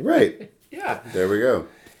 Right. Yeah. There we go.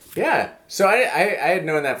 Yeah. So I had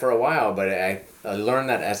known that for a while, but I learned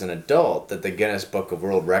that as an adult that the Guinness Book of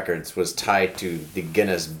World Records was tied to the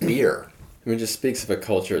Guinness beer. I mean, it just speaks of a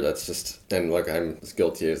culture that's just, and look, I'm as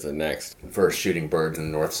guilty as the next. For shooting birds in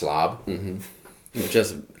the North Slob. Mm-hmm.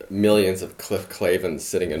 Just millions of Cliff Clavins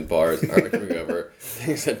sitting in bars arguing over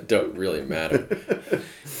things that don't really matter.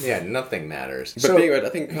 Yeah, nothing matters. But I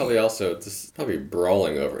think probably also just probably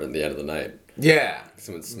brawling over at the end of the night. Yeah.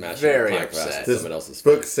 Someone smashing very a pint glass upset. at someone else's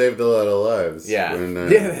book saved a lot of lives. Yeah. When,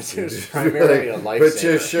 that's primarily a lifesaver. Put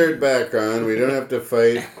your shirt back on. We don't have to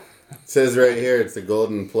fight. It says right here it's the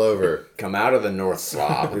golden plover. Come out of the North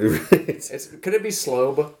Slob. Could it be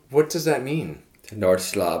slob? What does that mean? North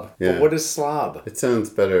Slob. Yeah. But what is slob? It sounds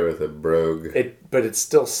better with a brogue. But it's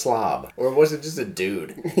still slob. Or was it just a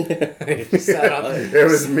dude? It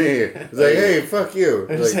was me. It's like, hey, fuck you.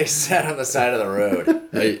 It just sat on the side of the road.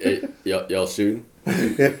 Hey, y'all shooting?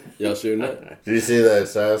 Y'all shooting it? Did you see that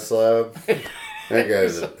South Slob? That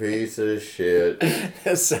guy's a piece of shit.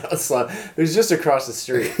 South Slob. It was just across the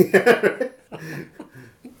street.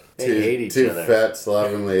 They hate each other. Two fat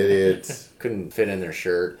slovenly idiots. Couldn't fit in their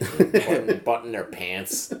shirt. Couldn't button their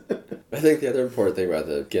pants. I think the other important thing about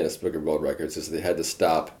the Guinness Book of World Records is they had to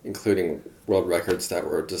stop including world records that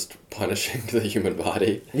were just punishing to the human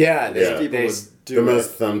body. Yeah, the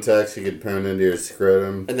most thumbtacks you could pound into your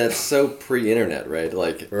scrotum. And that's so pre-internet, right?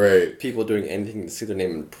 Like, people doing anything to see their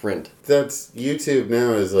name in print. That's YouTube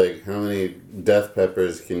now is like, how many death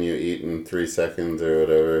peppers can you eat in 3 seconds or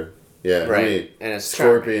whatever? Yeah, right. How many and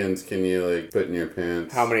scorpions can you like put in your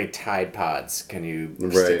pants? How many Tide Pods can you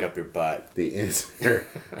stick up your butt? The answer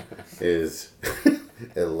is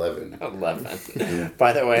 11. 11.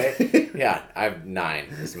 By the way, yeah, I have 9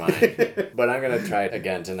 is mine. But I'm going to try it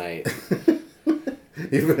again tonight.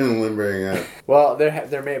 You've been limbering up. Well,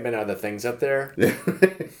 there may have been other things up there.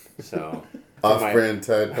 So off-brand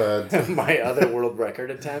Tide Pods. My other world record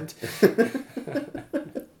attempt.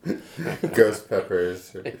 Ghost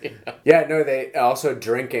peppers. Yeah, no, they also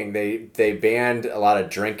drinking. They banned a lot of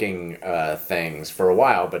drinking things for a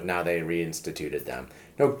while, but now they reinstituted them.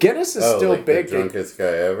 No, Guinness is still like big. The drunkest guy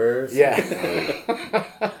ever? Yeah.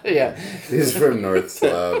 Yeah. He's from North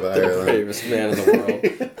Slav, Ireland. The bravest man in the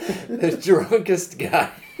world. The drunkest guy.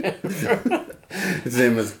 His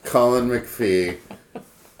name is Colin McPhee.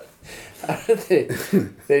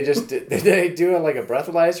 They just did they do it like a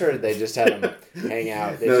breathalyzer, or did they just had him hang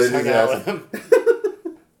out? They just hung out with him.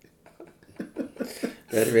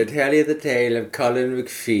 Let me tell you the tale of Colin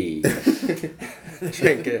McPhee.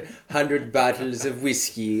 Drink 100 bottles of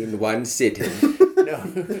whiskey in one sitting.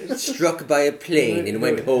 No. Struck by a plane and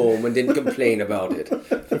went home and didn't complain about it.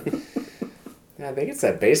 I think it's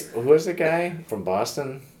that baseball. Who was the guy from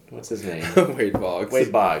Boston? What's his name? Wade Boggs.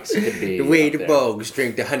 Wade Boggs. Could be Wade Boggs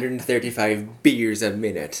drank 135 beers a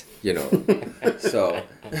minute, you know. So.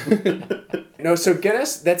 No, so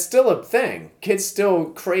Guinness, that's still a thing. Kids still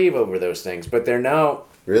crave over those things, but they're now...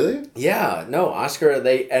 Really? Yeah, no, Oscar,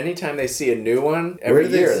 anytime they see a new one, every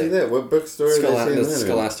year... Where do they see that? What bookstore are they seeing that?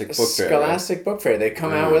 Scholastic Book Fair. Scholastic Book Fair. They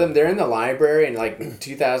come out with them. They're in the library, and like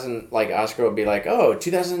 2000, like Oscar will be like, oh,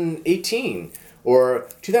 2018... Or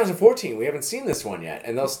 2014, we haven't seen this one yet,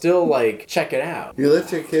 and they'll still like check it out. You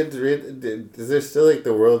let your kids read. Is there still like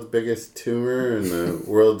the world's biggest tumor and the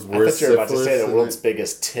world's worst syphilis? I thought you were about to say the world's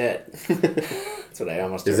biggest tit. That's what I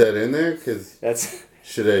almost. Is that in there? Because that's.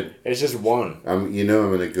 Should I? It's just one. I'm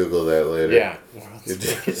gonna Google that later. Yeah, world's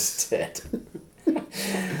biggest tit.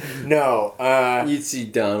 No, you'd see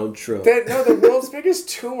Donald Trump. The world's biggest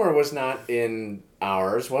tumor was not in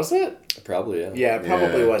ours, was it? Probably, yeah. Yeah, it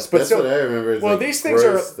probably was. But that's what I remember. Well, these things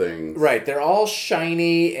are right. They're all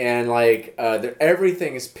shiny and like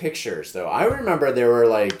everything is pictures. Though I remember there were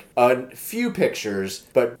like a few pictures,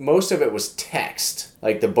 but most of it was text.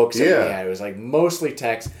 Like the books that we had, it was like mostly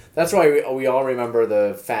text. That's why we all remember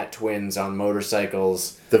the fat twins on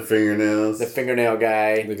motorcycles. The fingernails. The fingernail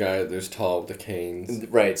guy. The guy that's tall with the canes.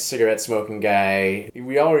 Right, cigarette smoking guy.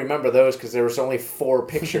 We all remember those because there was only 4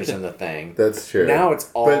 pictures in the thing. That's true. Now it's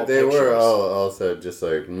all But they pictures. were all also just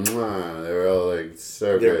like, mwah. They were all like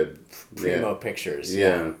so good. Primo pictures.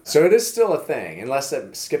 Yeah. So it is still a thing, unless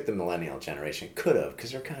it skipped the millennial generation. Could have,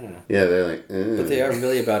 because they're kind of... Yeah, they're like... But they are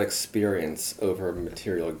really about experience over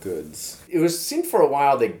material goods. It was seen for a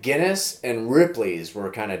while that Guinness and Ripley's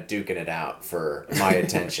were kind of duking it out for my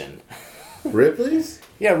attention. Ripley's?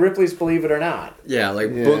 Yeah, Ripley's Believe It or Not. Yeah,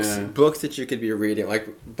 like books that you could be reading. Like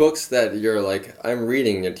books that you're like, I'm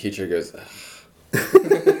reading, and your teacher goes...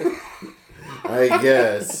 I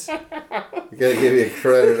guess. You gotta give you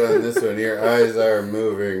credit on this one. Your eyes are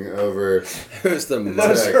moving over. Those are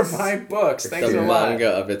my books. Thanks the a lot.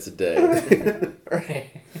 manga of its day.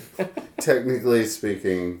 Right. Technically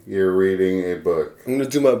speaking, you're reading a book. I'm gonna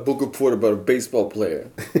do my book report about a baseball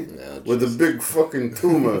player. With a big fucking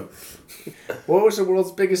tumor. What was the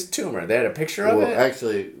world's biggest tumor? They had a picture of it? Well,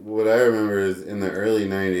 actually, what I remember is in the early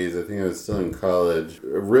 90s, I think I was still in college,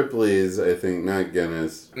 Ripley's, I think, not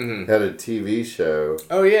Guinness, had a TV show.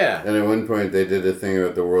 Oh, yeah. And at one point, they did a thing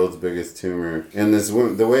about the world's biggest tumor. And this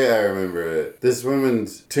woman, the way I remember it, this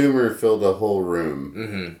woman's tumor filled a whole room.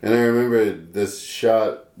 Mm-hmm. And I remember this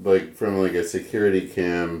shot, like, from, like, a security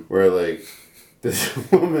cam where, like... This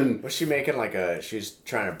woman... Was she making like she was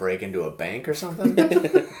trying to break into a bank or something?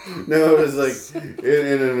 No, it was like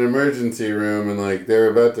in an emergency room and like they were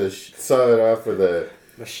about to saw it off with a...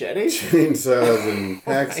 Machete? Chainsaws and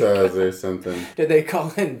hacksaws or something. Did they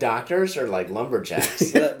call in doctors or like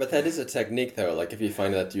lumberjacks? But that is a technique though. Like if you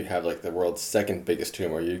find that you have like the world's second biggest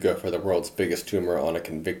tumor, you go for the world's biggest tumor on a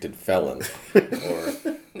convicted felon.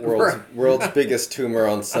 Or world's biggest tumor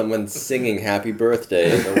on someone singing happy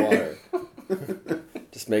birthday in the water.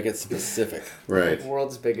 Just make it specific. Right.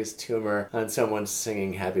 World's biggest tumor on someone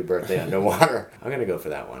singing happy birthday underwater. I'm going to go for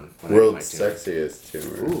that one. World's sexiest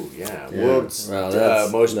tumor. Ooh, yeah. World's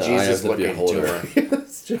most Jesus-looking tumor.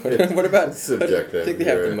 What about... subjective? I think they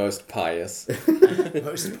have the most pious.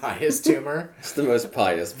 Most pious tumor? It's the most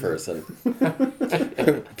pious person.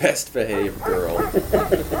 Best behaved girl.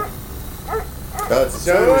 Oh, it's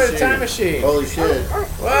a time machine. Holy shit.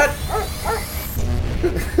 What?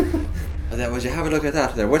 Would you have a look at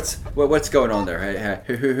that there? What's going on there?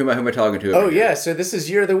 Who am I talking to? Oh yeah, so this is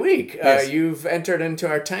Year of the Week. Yes. You've entered into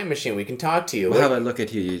our time machine. We can talk to you. Well, have a look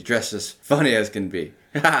at you. You dress as funny as can be.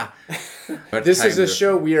 This is a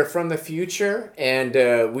show. We are from the future,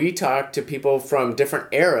 and we talk to people from different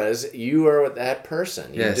eras. You are that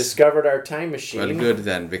person. You discovered our time machine. Well, good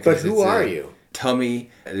then. Because but who are you? Tommy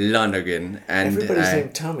Lonergan. And everybody's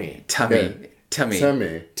named Tommy. Tummy.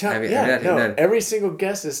 Every single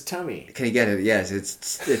guess is Tummy. Can you get it? Yes,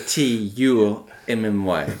 it's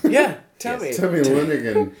T-U-M-M-Y. Yeah, Tummy. Yes. Tummy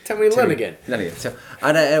Lonergan. Tummy Lonergan. So,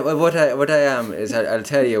 and what I am is I'll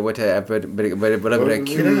tell you what I accused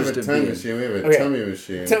of being. Machine. We have a tummy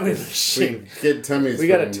machine. Tummy machine. We get tummies. We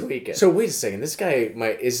gotta tweak it. So wait a second. This guy,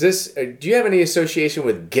 is this? Do you have any association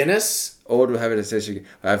with Guinness? Oh, do I have an association?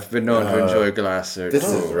 I've been known to enjoy glass. This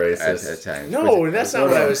is racist. At times. No, that's not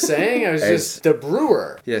what I was saying. I was just the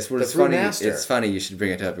brewer. Yes, well, it's funny. It's funny you should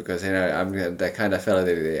bring it up because I'm that kind of fella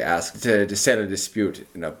that they ask to settle a dispute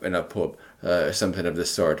in a pub or something of the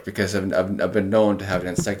sort. Because I've been known to have an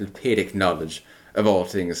encyclopedic knowledge Of all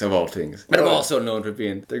things. But I'm also known for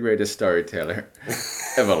being the greatest storyteller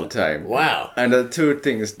of all time. Wow. And the two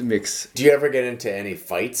things mix. Do you ever get into any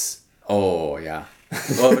fights? Oh, yeah.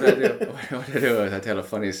 Well, what I do is I tell a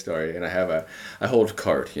funny story, and I hold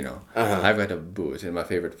court, you know. I've got a booth in my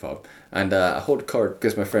favorite pub, and I hold court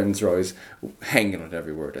because my friends are always hanging on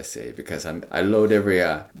every word I say, because I load every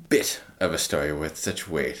bit of a story with such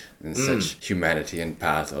weight and such humanity and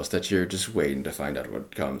pathos that you're just waiting to find out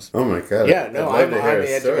what comes. Oh my god! Yeah, no, I'm on the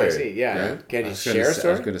edge of my story. seat. Yeah, can you share a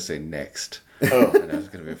story? I was going to say next. Oh, and I was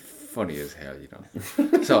going to be funny as hell, you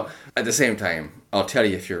know. So at the same time, I'll tell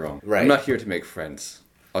you if you're wrong. Right. I'm not here to make friends.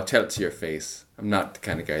 I'll tell it to your face. I'm not the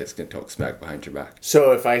kind of guy that's going to talk smack behind your back.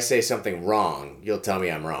 So if I say something wrong, you'll tell me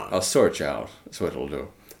I'm wrong. I'll sort you out. That's what it'll do.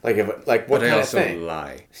 What but kind I also of thing?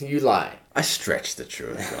 lie. You lie. I stretch the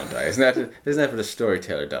truth, don't I? Isn't that what a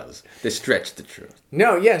storyteller does? They stretch the truth.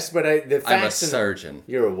 No, yes, but I'm a surgeon.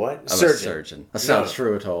 You're a what? I'm a surgeon. That's not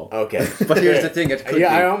true at all. Okay. But here's the thing: it could be.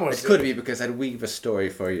 It could be because I'd weave a story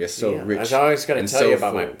for you rich. I was always going to tell you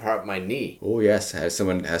about my knee. Oh yes, has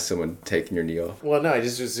someone taken your knee off? Well, no, I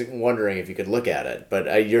just was wondering if you could look at it.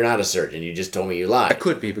 But you're not a surgeon. You just told me you lied. I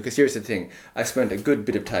could be, because here's the thing: I spent a good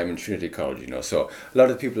bit of time in Trinity College, you know. So a lot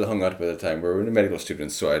of the people I hung out with at the time were medical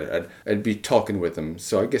students. So I'd be talking with them.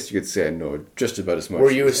 So I guess you could say I know just about as much.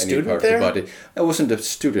 Were you a as any student part there? Of the body. I wasn't a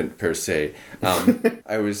student per se.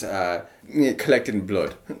 I was collecting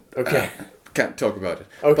blood. Okay. Can't talk about it.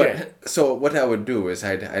 Okay. But, so what I would do is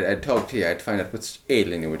I'd talk to you. I'd find out what's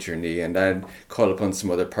ailing you with your knee, and I'd call upon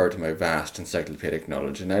some other part of my vast encyclopedic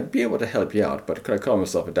knowledge, and I'd be able to help you out. But could I call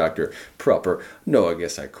myself a doctor proper? No, I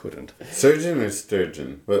guess I couldn't. Surgeon or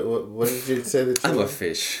sturgeon? What did you say that you I'm were? a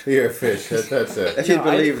fish. You're a fish. That's it. If you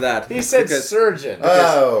believe that. He said surgeon.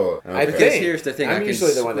 Oh. I Okay. think. Here's the thing. I'm I can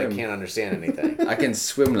usually the one that swim. can't understand anything. I can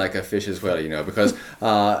swim like a fish as well, you know, because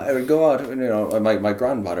I would go out, you know, my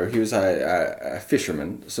grandfather, he was a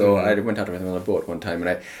fisherman, so I went out with him on a boat one time,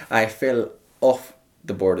 and I fell off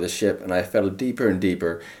the board of the ship, and I fell deeper and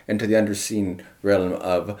deeper into the underseen realm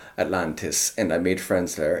of Atlantis, and I made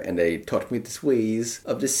friends there, and they taught me the ways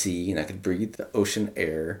of the sea, and I could breathe the ocean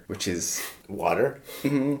air, which is... Water?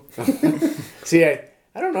 See,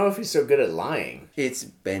 I don't know if he's so good at lying. It's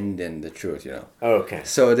bending the truth, you know. Oh, okay.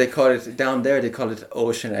 So they call it, down there, they call it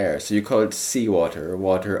ocean air. So you call it seawater, or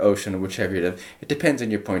water, ocean, whichever you live. It depends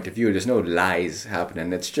on your point of view. There's no lies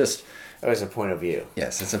happening. It's just... Oh, it's a point of view.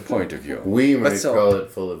 Yes, it's a point of view. We might call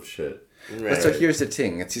it full of shit. Right. But so here's the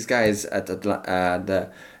thing. It's these guys at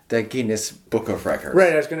the Guinness Book of Records.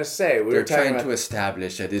 Right, I was going to say. They're trying to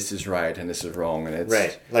establish that this is right and this is wrong. And it's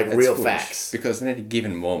right, like it's real foolish, facts. Because in any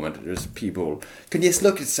given moment, there's people... Can you just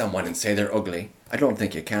look at someone and say they're ugly? I don't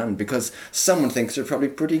think you can, because someone thinks they're probably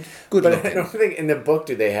pretty good But looking. I don't think in the book,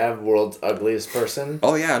 do they have world's ugliest person?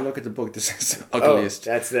 Oh yeah, look at the book. This is ugliest.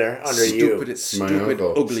 Oh, that's there under you. Stupid,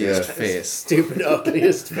 ugliest face. Stupid,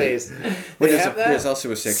 ugliest face. Well, there's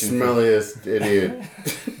also a section. Smelliest idiot.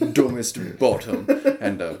 Dumbest bottom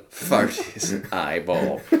and the fartiest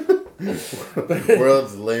eyeball.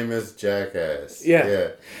 World's lamest jackass.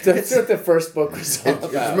 Yeah. That's what the first book was all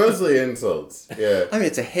about. It's mostly insults. Yeah. I mean,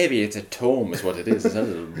 it's a tome is what it is. It's not a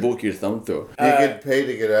little book you thumb through. You could pay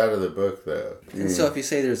to get out of the book, though. And so if you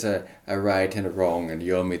say there's a right and a wrong and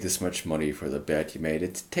you owe me this much money for the bet you made,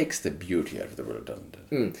 it takes the beauty out of the world, doesn't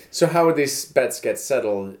it? So how would these bets get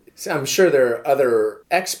settled? I'm sure there are other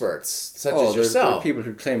experts, such as There are yourself. people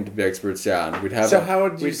who claim to be experts, yeah. And we'd have how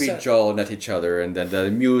would you we'd be jawing at each other, and then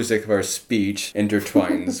the music of our speech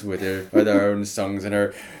intertwines with our own songs,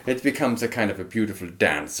 and it becomes a kind of a beautiful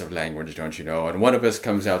dance of language, don't you know? And one of us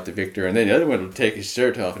comes out the victor, and then the other one will take his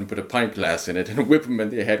shirt off and put a pint glass in it and whip him in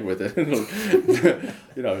the head with it.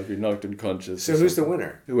 He'll be knocked unconscious. So who's the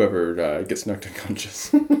winner? Whoever gets knocked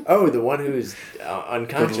unconscious. Oh, the one who's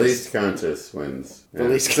unconscious. The least conscious wins. The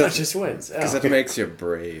least conscious wins. Because it makes you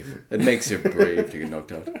brave. It makes you brave to get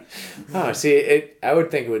knocked out. Oh, see, I would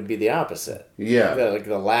think it would be the opposite. Yeah.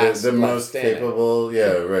 The last. The most standing. capable,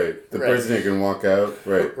 yeah, right. The person who can walk out,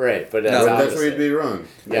 right. Right, but that's where you'd be wrong.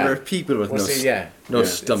 Yeah. There are people with no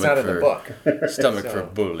stomach out of the book. Stomach for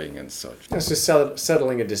bullying and such. That's just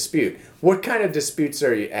settling a dispute. What kind of disputes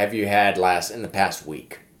have you had in the past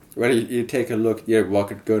week? Well, you take a look, you're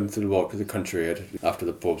going through the walk of the country after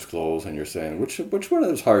the pubs close, and you're saying, which one of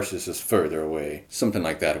those horses is further away? Something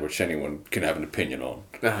like that, which anyone can have an opinion on.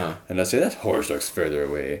 Uh-huh. And I say, that horse looks further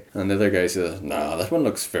away. And the other guy says, nah, that one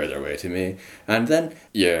looks further away to me. And then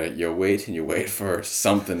you wait for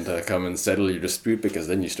something to come and settle your dispute, because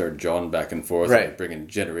then you start jawing back and forth, right. and bringing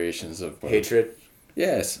generations of... Hatred.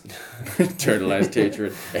 Yes. Internalized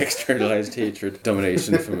hatred, externalized hatred,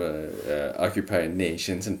 domination from occupying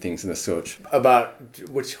nations and things and such. About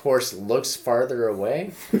which horse looks farther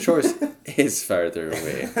away? Which horse is farther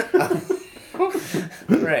away?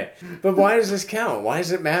 Right. But why does this count? Why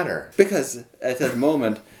does it matter? Because at that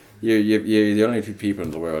moment, you're the only two people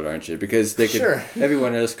in the world, aren't you? Because they could,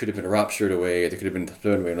 everyone else could have been raptured away, they could have been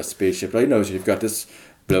flown away on a spaceship. I know you've got this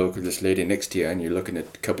bloke or this lady next to you and you're looking at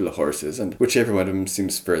a couple of horses and whichever one of them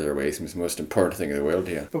seems further away seems the most important thing in the world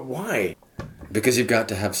to you. But why? Because you've got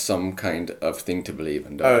to have some kind of thing to believe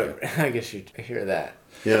in, don't you? I guess you hear that.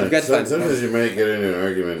 Yeah, sometimes you might get into an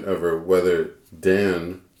argument over whether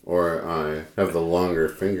Dan or I have the longer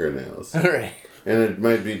fingernails. Right. And it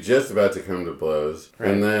might be just about to come to blows. Right.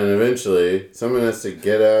 And then eventually someone has to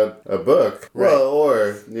get out a book. Right. Well, or,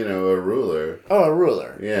 a ruler. Oh, a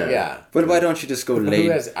ruler. Yeah. Yeah. But why don't you just go late?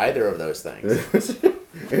 Who has either of those things?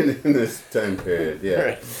 in this time period, yeah.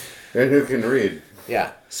 Right. And who can read.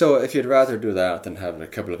 Yeah. So if you'd rather do that than have a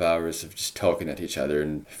couple of hours of just talking at each other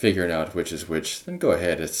and figuring out which is which, then go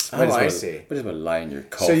ahead. I see. Might as well lie in your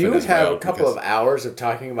coffin. So you would have a couple of hours of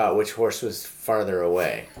talking about which horse was farther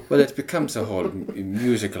away. Well, it becomes a whole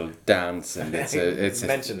musical dance, and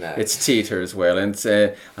it's theatre as well, and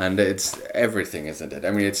it's everything, isn't it?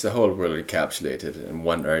 I mean, it's the whole world encapsulated in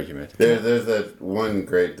one argument. There's that one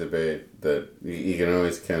great debate that you can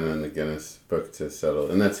always count on the Guinness Book to settle,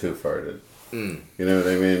 and that's who farted. You know what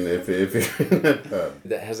I mean? If you're in that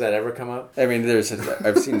pub. Has that ever come up? I mean,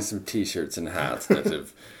 I've seen some T-shirts and hats that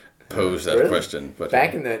have posed that question. But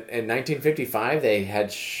back in 1955, they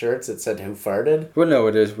had shirts that said "Who farted?" Well, no,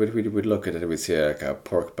 it is. We'd look at it and we'd see like a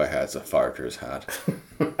pork pie hat's a farter's hat.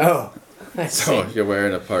 Oh, so if you're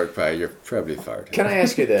wearing a pork pie, you're probably farting. Can I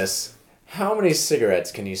ask you this? How many cigarettes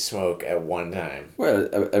can you smoke at one time? Well,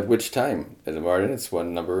 at which time? In the morning, it's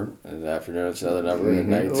one number. In the afternoon, it's another number. And at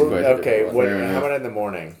night, it's quite okay, how about in the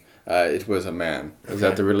morning? It was a man. Is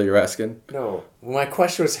that the riddle you're asking? No. My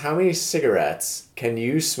question was, how many cigarettes can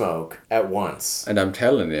you smoke at once? And I'm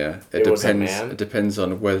telling you, it depends. Was a man? It depends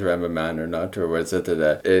on whether I'm a man or not, or is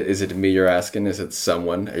it me you're asking? Is it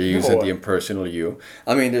someone? Are you using the impersonal you?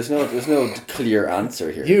 I mean, there's no clear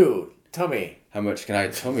answer here. You, tummy. How much can I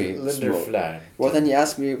tummy smoke? Flag. Well, then you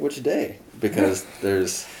ask me which day, because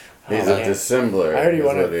there's. He's a dissembler. I already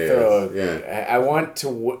want to throw. I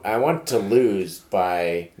want to lose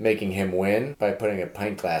by making him win by putting a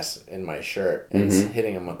pint glass in my shirt and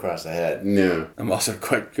hitting him across the head. Yeah. I'm also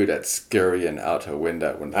quite good at scurrying out a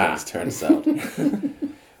window when things turn south.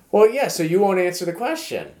 Well, yeah. So you won't answer the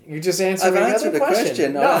question. You just answer I've another answered the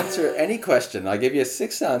question. No. I'll answer any question. I'll give you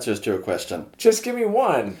 6 answers to a question. Just give me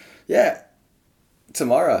one. Yeah.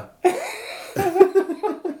 Tomorrow.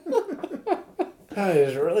 That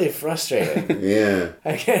is really frustrating. Yeah.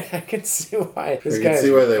 I can see why this guy. I can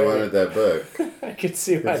see why they wanted that book. I can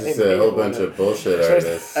see why it's they made a whole bunch of bullshit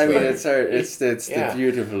artists. I mean, it's the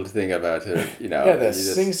beautiful thing about it, Yeah, the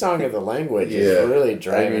sing-song of the language is really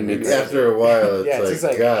driving me. After a while, it's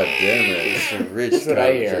like, God damn it. It's a rich That's what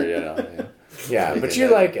I hear. Yeah. Yeah, but you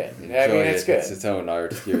like it. I mean, it's good. It's its own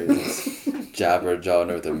art. Jabber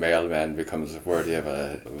John or the mailman becomes worthy of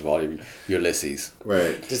a volume. Ulysses.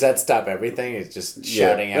 Right. Does that stop everything? It's just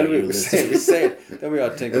shouting out Ulysses. We say it, then we all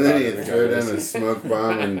think and about it. And then you throw down a smoke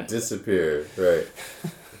bomb and disappear. Right.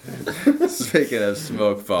 Speaking of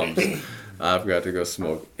smoke bombs, I've got to go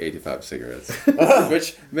smoke 85 cigarettes.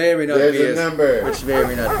 Which may or may not which may or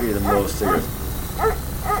may not be the most cigarettes.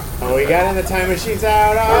 Oh, we got in the time machine's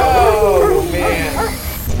out. Oh,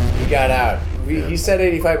 man. He got out. He said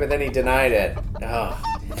 85, but then he denied it. Oh,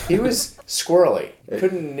 he was squirrely.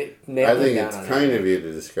 Couldn't nail it down. I think it's kind of you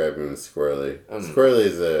to describe him as squirrely. Squirrely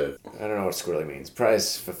is I don't know what squirrely means. Probably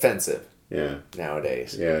offensive. Yeah.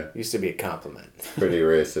 Nowadays. Yeah. Used to be a compliment. Pretty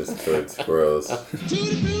racist towards squirrels.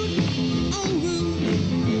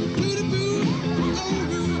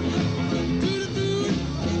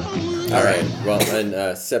 All right. Well,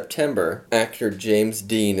 in September, actor James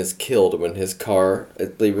Dean is killed when his car, I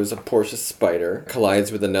believe it was a Porsche Spyder,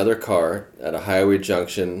 collides with another car at a highway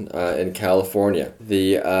junction in California.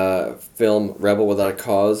 The film Rebel Without a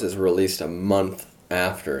Cause is released a month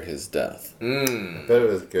after his death. I bet it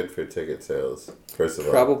was good for ticket sales, first of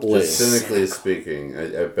all. Probably. Just cynically speaking,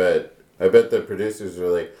 I bet the producers were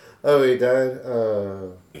like, oh, he died?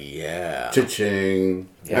 Yeah. Cha-ching.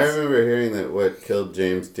 Yes. I remember hearing that what killed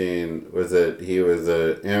James Dean was that he was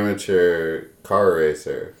an amateur car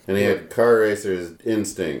racer. And he had car racer's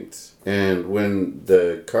instincts. And when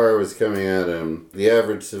the car was coming at him, the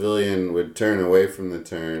average civilian would turn away from the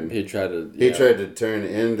turn. He tried to turn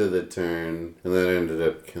into the turn, and that ended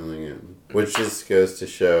up killing him. Which just goes to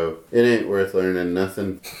show, it ain't worth learning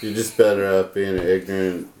nothing. You're just better off being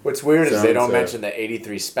ignorant. What's weird is they don't mention the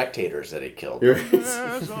 83 spectators that he killed.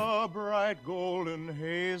 There's a bright golden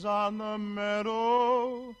haze on the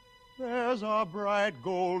meadow. There's a bright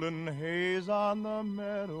golden haze on the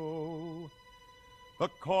meadow. The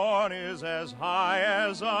corn is as high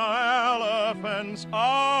as an elephant's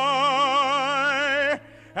eye,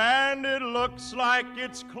 and it looks like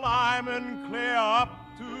it's climbing clear up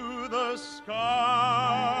to the sky.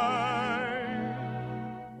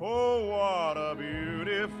 Oh, what a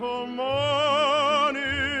beautiful morning.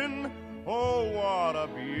 Oh, what a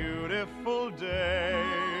beautiful day.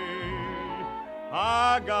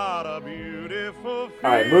 I got a beautiful feeling.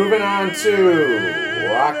 All right, moving on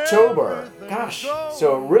to October. Gosh,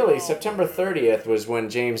 so really September 30th was when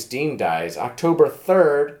James Dean dies. October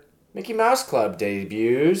 3rd, Mickey Mouse Club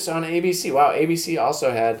debuts on ABC. Wow, ABC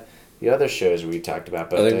also had the other shows we talked about.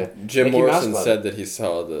 But I think Jim Mickey Morrison said that he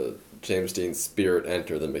saw the James Dean spirit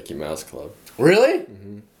enter the Mickey Mouse Club. Really?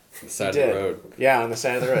 Mm-hmm. On the side of the road. Yeah, on the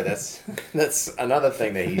side of the road. That's another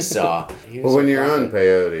thing that he saw. Well, when you're on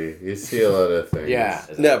peyote, you see a lot of things. Yeah.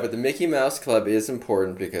 No, but the Mickey Mouse Club is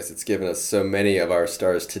important because it's given us so many of our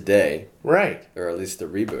stars today. Right. Or at least the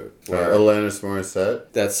reboot. Alanis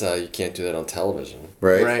Morissette. That's, you can't do that on television.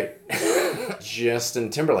 Right. Right.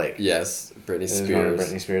 Justin Timberlake. Yes.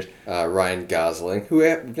 Britney Spears. Ryan Ryan Gosling, who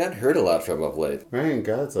I've not heard a lot from of late. Ryan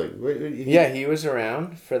Gosling. Yeah, he was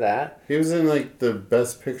around for that. He was in like the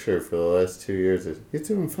Best Picture for the last 2 years. He's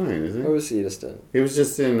doing fine, isn't he? What was he just in? He was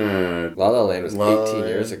just in La La Land was 18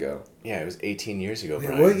 years ago. Yeah, it was 18 years ago,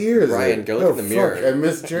 Brian. What year is Ryan, it? go look in the mirror. I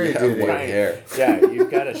missed jury duty. White hair. Yeah, you've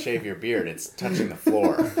got to shave your beard. It's touching the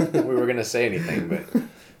floor. We were going to say anything, but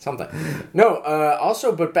something. No,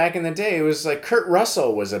 also, but back in the day, it was like Kurt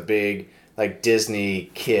Russell was a big like Disney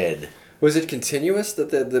kid. Was it continuous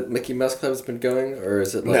that the Mickey Mouse Club has been going, or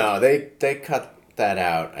is it like... No, they cut that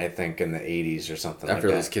out, I think, in the 80s or something like that. After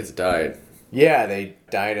those kids died. Yeah, they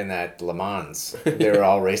died in that Le Mans. They were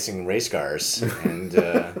all racing race cars, and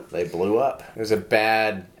they blew up. It was a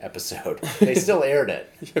bad episode. They still aired it.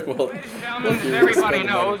 Well, ladies and gentlemen, as everybody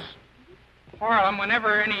knows, Harlem,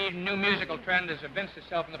 whenever any new musical trend has evinced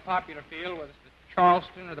itself in the popular field, whether it's the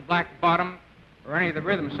Charleston or the Black Bottom or any of the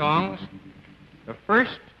rhythm songs, the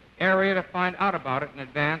first area to find out about it in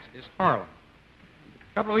advance is Harlem.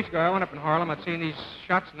 A couple of weeks ago, I went up in Harlem. I'd seen these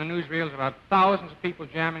shots in the newsreels about thousands of people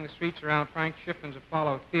jamming the streets around Frank Shifrin's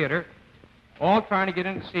Apollo Theater, all trying to get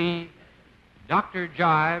in to see Dr.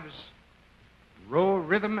 Jive's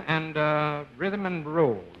rhythm and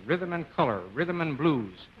roll, rhythm and color, rhythm and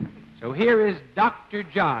blues. So here is Dr.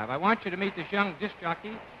 Jive. I want you to meet this young disc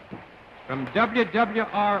jockey from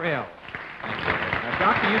WWRL. Now,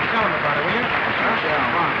 Doctor, you tell him about it, will you?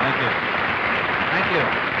 Thank you.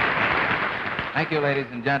 Thank you, ladies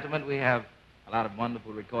and gentlemen. We have a lot of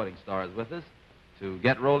wonderful recording stars with us. To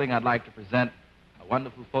get rolling, I'd like to present a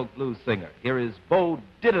wonderful folk blues singer. Here is Bo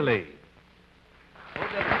Diddley. Bo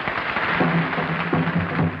Diddley.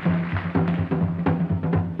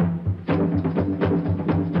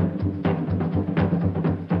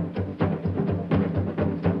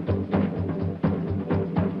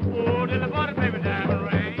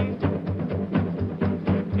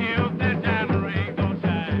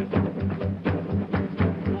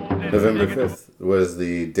 November 5th was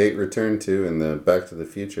the date returned to in the Back to the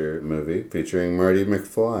Future movie featuring Marty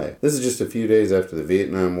McFly. This is just a few days after the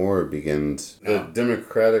Vietnam War begins. The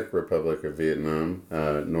Democratic Republic of Vietnam,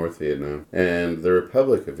 North Vietnam, and the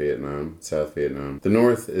Republic of Vietnam, South Vietnam. The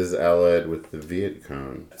North is allied with the Viet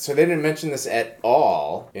Cong. So they didn't mention this at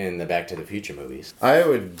all in the Back to the Future movies. I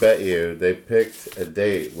would bet you they picked a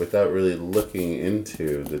date without really looking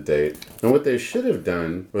into the date. And what they should have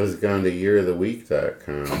done was gone to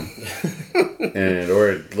yearoftheweek.com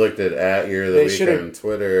or looked at Year of the Week on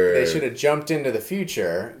Twitter. They should have jumped into the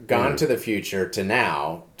future, gone to the future to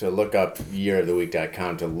now, to look up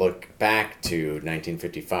yearoftheweek.com to look back to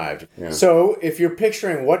 1955. Yeah. So if you're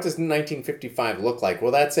picturing what does 1955 look like,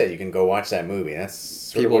 well, that's it. You can go watch that movie. That's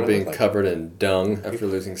sort people of what being covered in dung after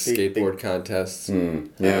losing skateboard contests.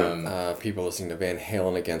 People listening to Van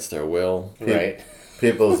Halen against their will. Right.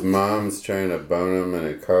 People's moms trying to bone them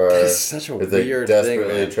in a car. It's such a weird thing. They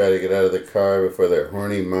desperately try to get out of the car before their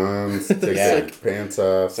horny moms take their pants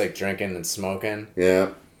off. It's like drinking and smoking.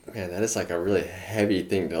 Yeah. Man, that is like a really heavy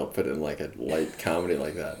thing to put in like a light comedy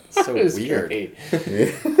like that. It's so weird.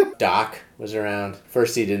 Doc was around.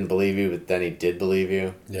 First he didn't believe you, but then he did believe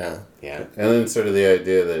you. Yeah. Yeah. And then sort of the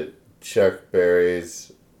idea that Chuck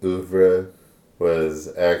Berry's oeuvre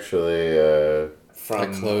was actually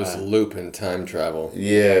from a closed loop in time travel.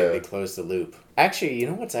 Yeah, they closed the loop. Actually, you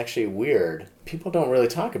know what's actually weird? People don't really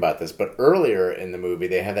talk about this, but earlier in the movie,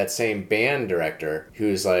 they have that same band director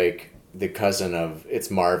who's like the cousin of,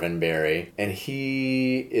 it's Marvin Berry, and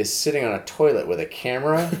he is sitting on a toilet with a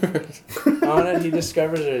camera on it. He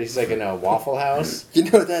discovers it. He's like in a Waffle House. You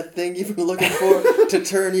know that thing you've been looking for to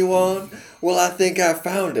turn you on? Well, I think I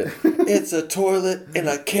found it. It's a toilet and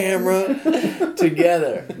a camera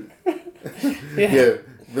together. Yeah,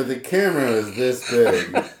 but the camera is this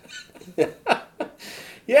big.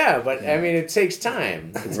 Yeah, but I mean, it takes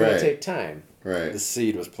time. It's going to take time. Right. The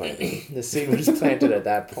seed was planted. The seed was planted at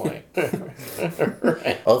that point.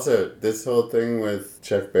 Right. Also, this whole thing with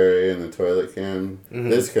Chuck Berry and the toilet can,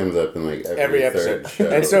 this comes up in like every episode. Third show.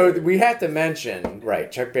 And so we had to mention,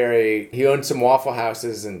 right, Chuck Berry, he owned some Waffle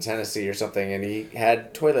Houses in Tennessee or something, and he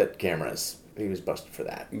had toilet cameras. He was busted for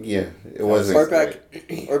that. Yeah, it wasn't back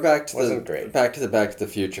to Back to the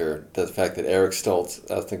Future. The fact that Eric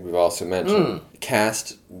Stoltz, I think we've also mentioned,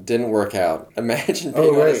 cast didn't work out. Imagine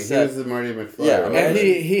being on a set. He was the Marty McFly. Yeah, and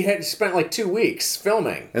he had spent like 2 weeks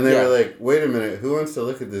filming. And they were like, "Wait a minute, who wants to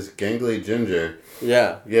look at this gangly ginger?"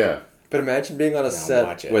 Yeah, yeah. But imagine being on a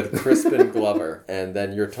set with Crispin Glover, and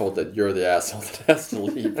then you're told that you're the asshole that has to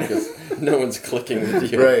leave because no one's clicking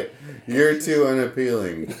with you. Right, you're too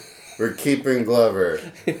unappealing. We're keeping Glover,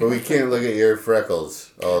 but we can't look at your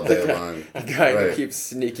freckles all day long. A guy who keeps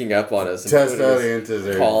sneaking up on us. And test audiences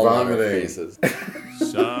are vomiting.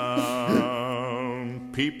 Some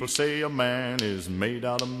people say a man is made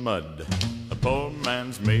out of mud. A poor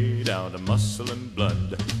man's made out of muscle and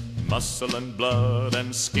blood. Muscle and blood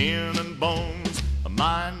and skin and bones. A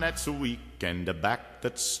mind that's weak and a back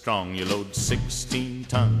that's strong. You load 16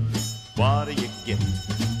 tons. What do you get?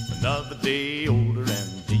 Another day older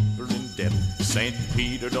and deeper in debt. St.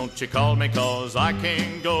 Peter, don't you call me, 'cause I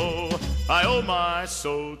can't go. I owe my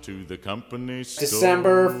soul to the company store.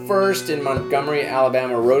 December 1st in Montgomery,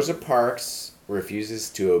 Alabama, Rosa Parks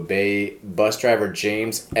refuses to obey bus driver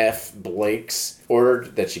James F. Blake's order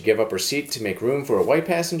that she give up her seat to make room for a white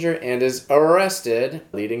passenger and is arrested,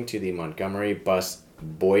 leading to the Montgomery bus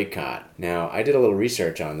boycott. Now, I did a little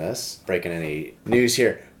research on this, breaking any news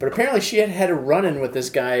here, but apparently she had a run-in with this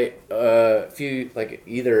guy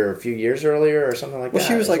either a few years earlier or something like that. Well,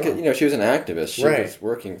 she was like, she was an activist. She was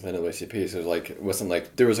working for the NAACP, so it wasn't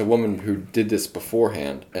like, there was a woman who did this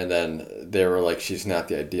beforehand, and then they were like, she's not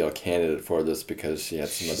the ideal candidate for this because she had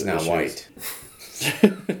some other issues. She's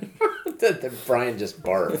not white. That Brian just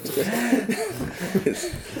barfed.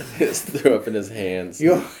 Just threw up in his hands.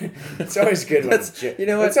 It's always good when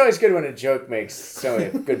it's always good when a joke makes a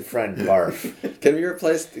good friend barf. Can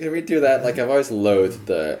we do that? Like, I've always loathed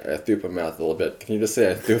the I threw up in my mouth a little bit. Can you just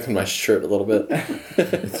say I threw up in my shirt a little bit? I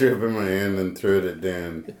threw up in my hand and threw it at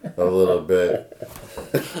Dan a little bit.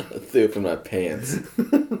 I threw up in my pants.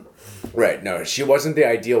 Right, no, she wasn't the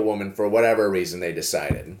ideal woman for whatever reason they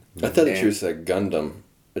decided. I thought that she was a Gundam.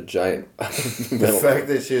 A giant The fact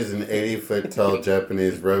that she was an 80-foot tall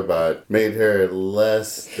Japanese robot made her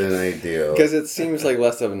less than ideal. Because it seems like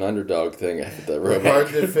less of an underdog thing. The robot. Hard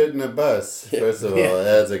to fit in a bus, first of all,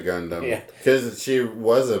 as a Gundam. Because she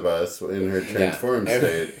was a bus in her transformed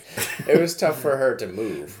state. It was tough for her to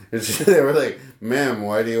move. They were like, "Ma'am,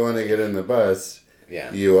 why do you want to get in the bus? Yeah.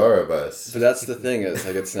 You are a bus." But that's the thing, is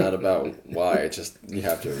like, it's not about why, it's just you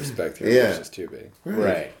have to respect her. It's just too big.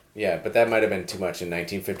 Right. Yeah, but that might have been too much in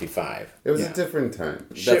 1955. It was a different time.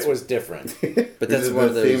 Shit was different. But that's one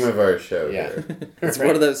of the theme of our show. Yeah. It's one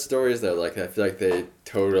of those stories though, like, I feel like they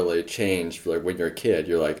totally changed. For like, when you're a kid,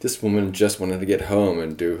 you're like, this woman just wanted to get home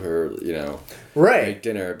and do her, make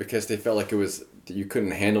dinner, because they felt like you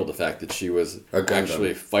couldn't handle the fact that she was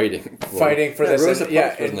actually fighting for this. Rosa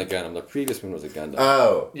Parks wasn't a Gundam. The previous one was a Gundam.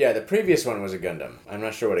 Oh. Yeah, the previous one was a Gundam. I'm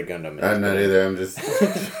not sure what a Gundam is. I'm not either. I'm just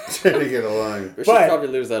trying to get along. We should probably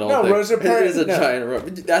lose that whole thing. Rosa Parks is a giant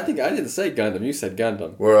robot. I think I didn't say Gundam. You said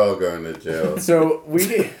Gundam. We're all going to jail. So we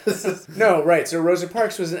did. No, right. So Rosa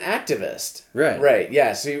Parks was an activist. Right. Right.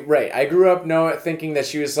 Yeah. See, right. I grew up thinking that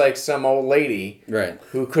she was like some old lady. Right.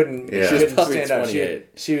 Who couldn't. Yeah. She couldn't probably stand 28. up.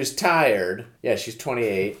 She was tired. Yeah, she's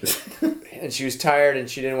 28. And she was tired and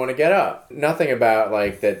she didn't want to get up. Nothing about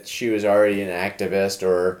like that she was already an activist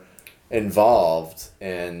or involved,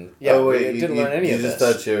 and we didn't learn any of this. You just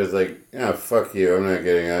thought she was like, "Oh, fuck you, I'm not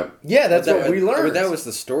getting up." Yeah, that's what we learned. But that was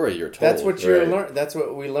the story you're told. That's what That's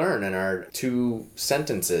what we learn in our 2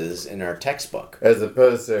 sentences in our textbook. As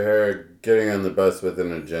opposed to her getting on the bus with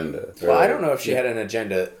an agenda. Well, I don't know if she had an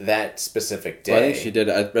agenda that specific day. Well, I think she did.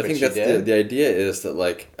 I think that's the idea is that,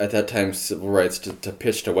 like, at that time, civil rights to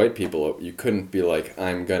pitch to white people, you couldn't be like,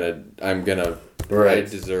 I'm gonna I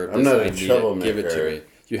deserve this. I'm not I a troublemaker. Give it to me.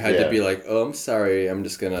 You had to be like, oh, I'm sorry, I'm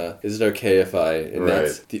just gonna, is it okay if I, and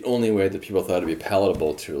that's the only way that people thought it'd be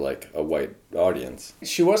palatable to, like, a white audience.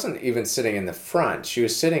 She wasn't even sitting in the front. She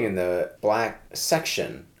was sitting in the black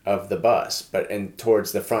section of the bus, but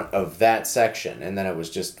towards the front of that section, and then it was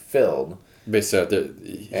just filled. James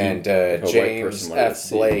F.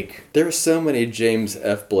 Blake. There are so many James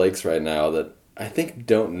F. Blakes right now that I think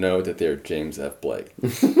don't know that they're James F. Blake.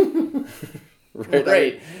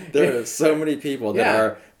 Right. There are so many people that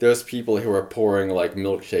are those people who are pouring like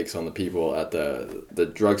milkshakes on the people at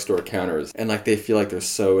the drugstore counters, and like they feel like they're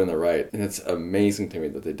so in the right, and it's amazing to me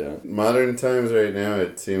that they don't. Modern times right now,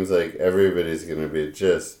 it seems like everybody's going to be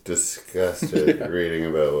just disgusted reading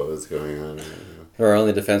about what was going on right now. Our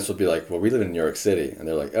only defense will be like, well, we live in New York City, and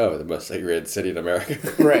they're like, oh, the most segregated city in America.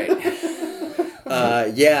 Right.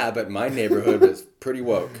 Yeah, but my neighborhood was pretty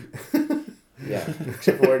woke. Yeah.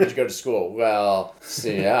 Except for where did you go to school? Well,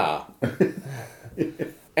 yeah.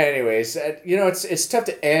 Anyways, it's tough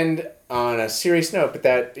to end on a serious note, but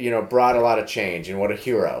that, brought a lot of change, and what a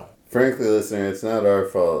hero. Frankly, listener, it's not our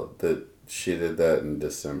fault that she did that in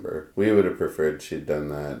December. We would have preferred she'd done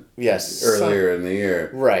that earlier in the year.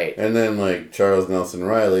 Right. And then, like, Charles Nelson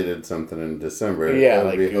Riley did something in December. Yeah, that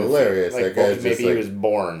would be hilarious. Like, that guy's maybe he was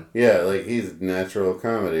born. Yeah, like, he's natural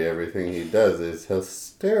comedy. Everything he does is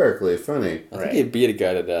hysterically funny. I think he beat a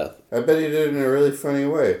guy to death. I bet he did it in a really funny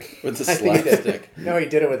way. With the slapstick. No, he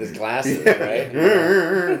did it with his glasses, right?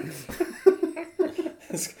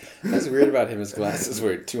 That's weird about him. His glasses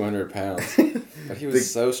weighed 200 pounds. But he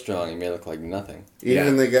was so strong, he made it look like nothing.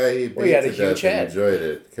 Even the guy he beat to death enjoyed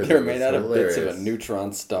it. They were made out of bits of a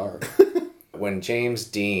neutron star. When James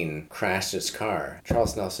Dean crashed his car,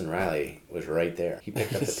 Charles Nelson Riley was right there. He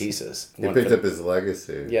picked up the pieces. He picked up his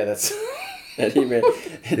legacy. Yeah, that's... And he made...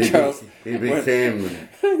 Charles... He became...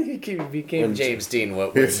 He became James Dean.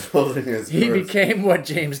 He became what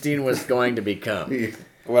James Dean was going to become.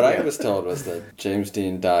 What I was told was that James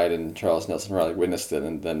Dean died and Charles Nelson Riley witnessed it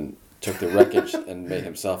and then took the wreckage and made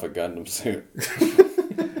himself a Gundam suit.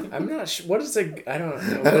 I'm not sure. What is a... I don't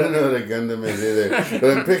know. I don't know what a Gundam is either.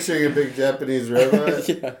 But I'm picturing a big Japanese robot.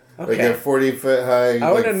 Yeah. Like a 40-foot high...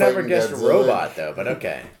 I would have never guessed robot, though, but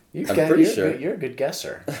okay. I'm pretty sure. You're a good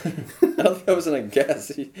guesser. I don't think that wasn't a guess.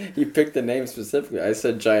 He picked the name specifically. I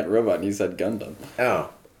said giant robot and he said Gundam.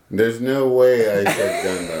 Oh. There's no way I said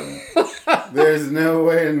Gundam. There's no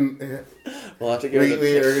way... We'll have to go to the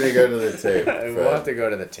tape. We're going to go to the tape. We'll have to go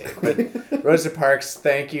to the tape. But Rosa Parks,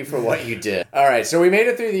 thank you for what you did. All right, so we made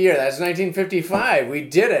it through the year. That's 1955. We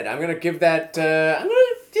did it. I'm going to give that...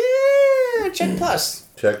 check plus.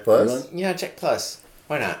 Check plus? Yeah, check plus.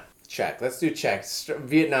 Why not? Check. Let's do check.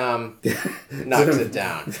 Vietnam knocks it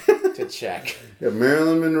down to check. Yeah,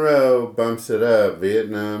 Marilyn Monroe bumps it up.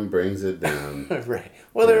 Vietnam brings it down. Right.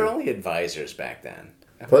 Well, there were only advisors back then.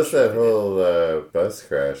 Plus that whole bus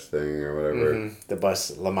crash thing or whatever. Mm-hmm. The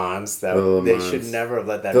bus, Le Mans. They should never have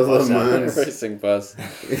let that bus out. The racing bus.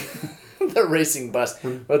 The racing bus.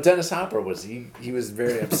 Well, Dennis Hopper was, he was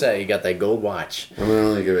very upset. He got that gold watch. I'm going to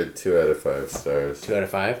only give it 2 out of 5 stars. 2 out of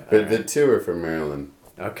 5? But the 2 are from Maryland.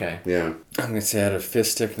 Okay. Yeah. I'm going to say out of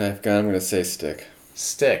fist, stick, knife, gun, I'm going to say stick.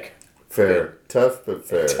 Stick. Fair. Good. Tough but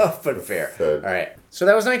fair. Tough but fair. All right. So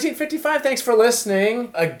that was 1955. Thanks for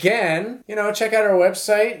listening. Again, check out our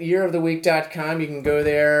website, yearoftheweek.com. You can go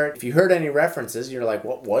there. If you heard any references, you're like,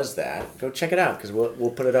 what was that? Go check it out because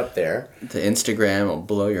we'll put it up there. The Instagram will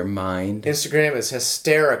blow your mind. Instagram is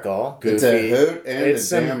hysterical. Goofy. It's a hoot and it's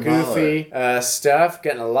some damn goofy stuff.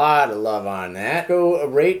 Getting a lot of love on that. Go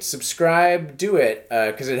rate, subscribe, do it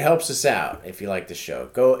because it helps us out if you like the show.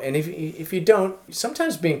 Go, and if you don't,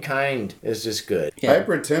 sometimes being kind is just good. Yeah. I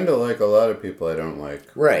pretend to like a lot of people I don't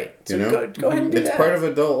like. Right. So go ahead and do that. It's part of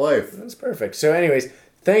adult life. That's perfect. So anyways,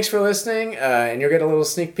 thanks for listening, and you'll get a little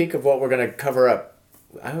sneak peek of what we're going to cover up.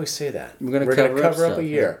 I always say that. We're going to cover up a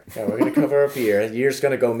year. Yeah, we're going to cover up a year. A year's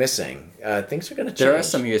going to go missing. Things are going to change. There are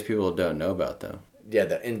some years people don't know about, though. Yeah,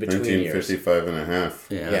 the in-between 1955 and a half.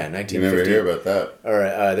 Yeah, 1950. You never hear about that. All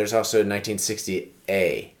right, there's also 1960A.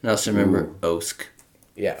 I also remember OSK.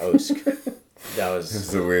 Yeah, OSK.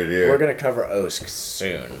 That's a weird year. We're going to cover OSK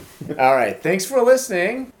soon. All right. Thanks for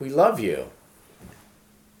listening. We love you.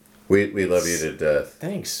 We love you to death.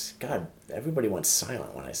 Thanks. God, everybody went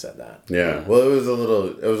silent when I said that. Yeah. Well, it was a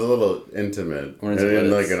little intimate, in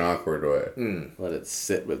like an awkward way. Let it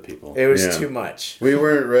sit with people. It was too much. We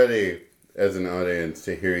weren't ready as an audience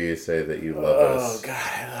to hear you say that you love us. Oh God,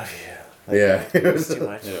 I love you. It was too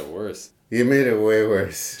much. Made it worse. You made it way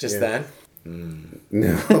worse. Just then?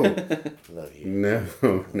 No. Love you. No.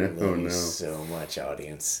 Love you so much,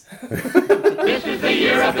 audience. This is the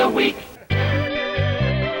year of the week.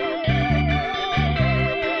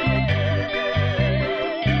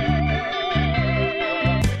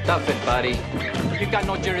 Stuff it, buddy. You got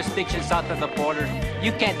no jurisdiction south of the border.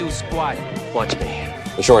 You can't do squat. Watch me.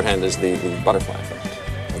 The shorthand is the butterfly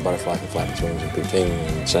effect. The butterfly can flap its wings and poutine,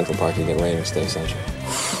 and in Central Park you get rain and stay sunshine.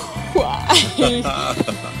 Why?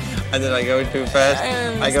 And then I go too fast.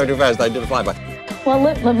 I did a flyby. Well,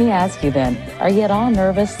 let me ask you then. Are you at all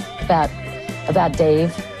nervous about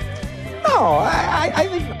Dave? No, I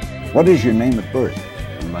think... What is your name at birth?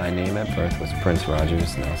 My name at birth was Prince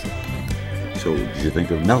Rogers Nelson. So, did you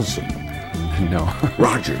think of Nelson? No.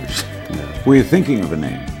 Rogers? No. Were you thinking of a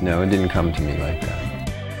name? No, it didn't come to me like that.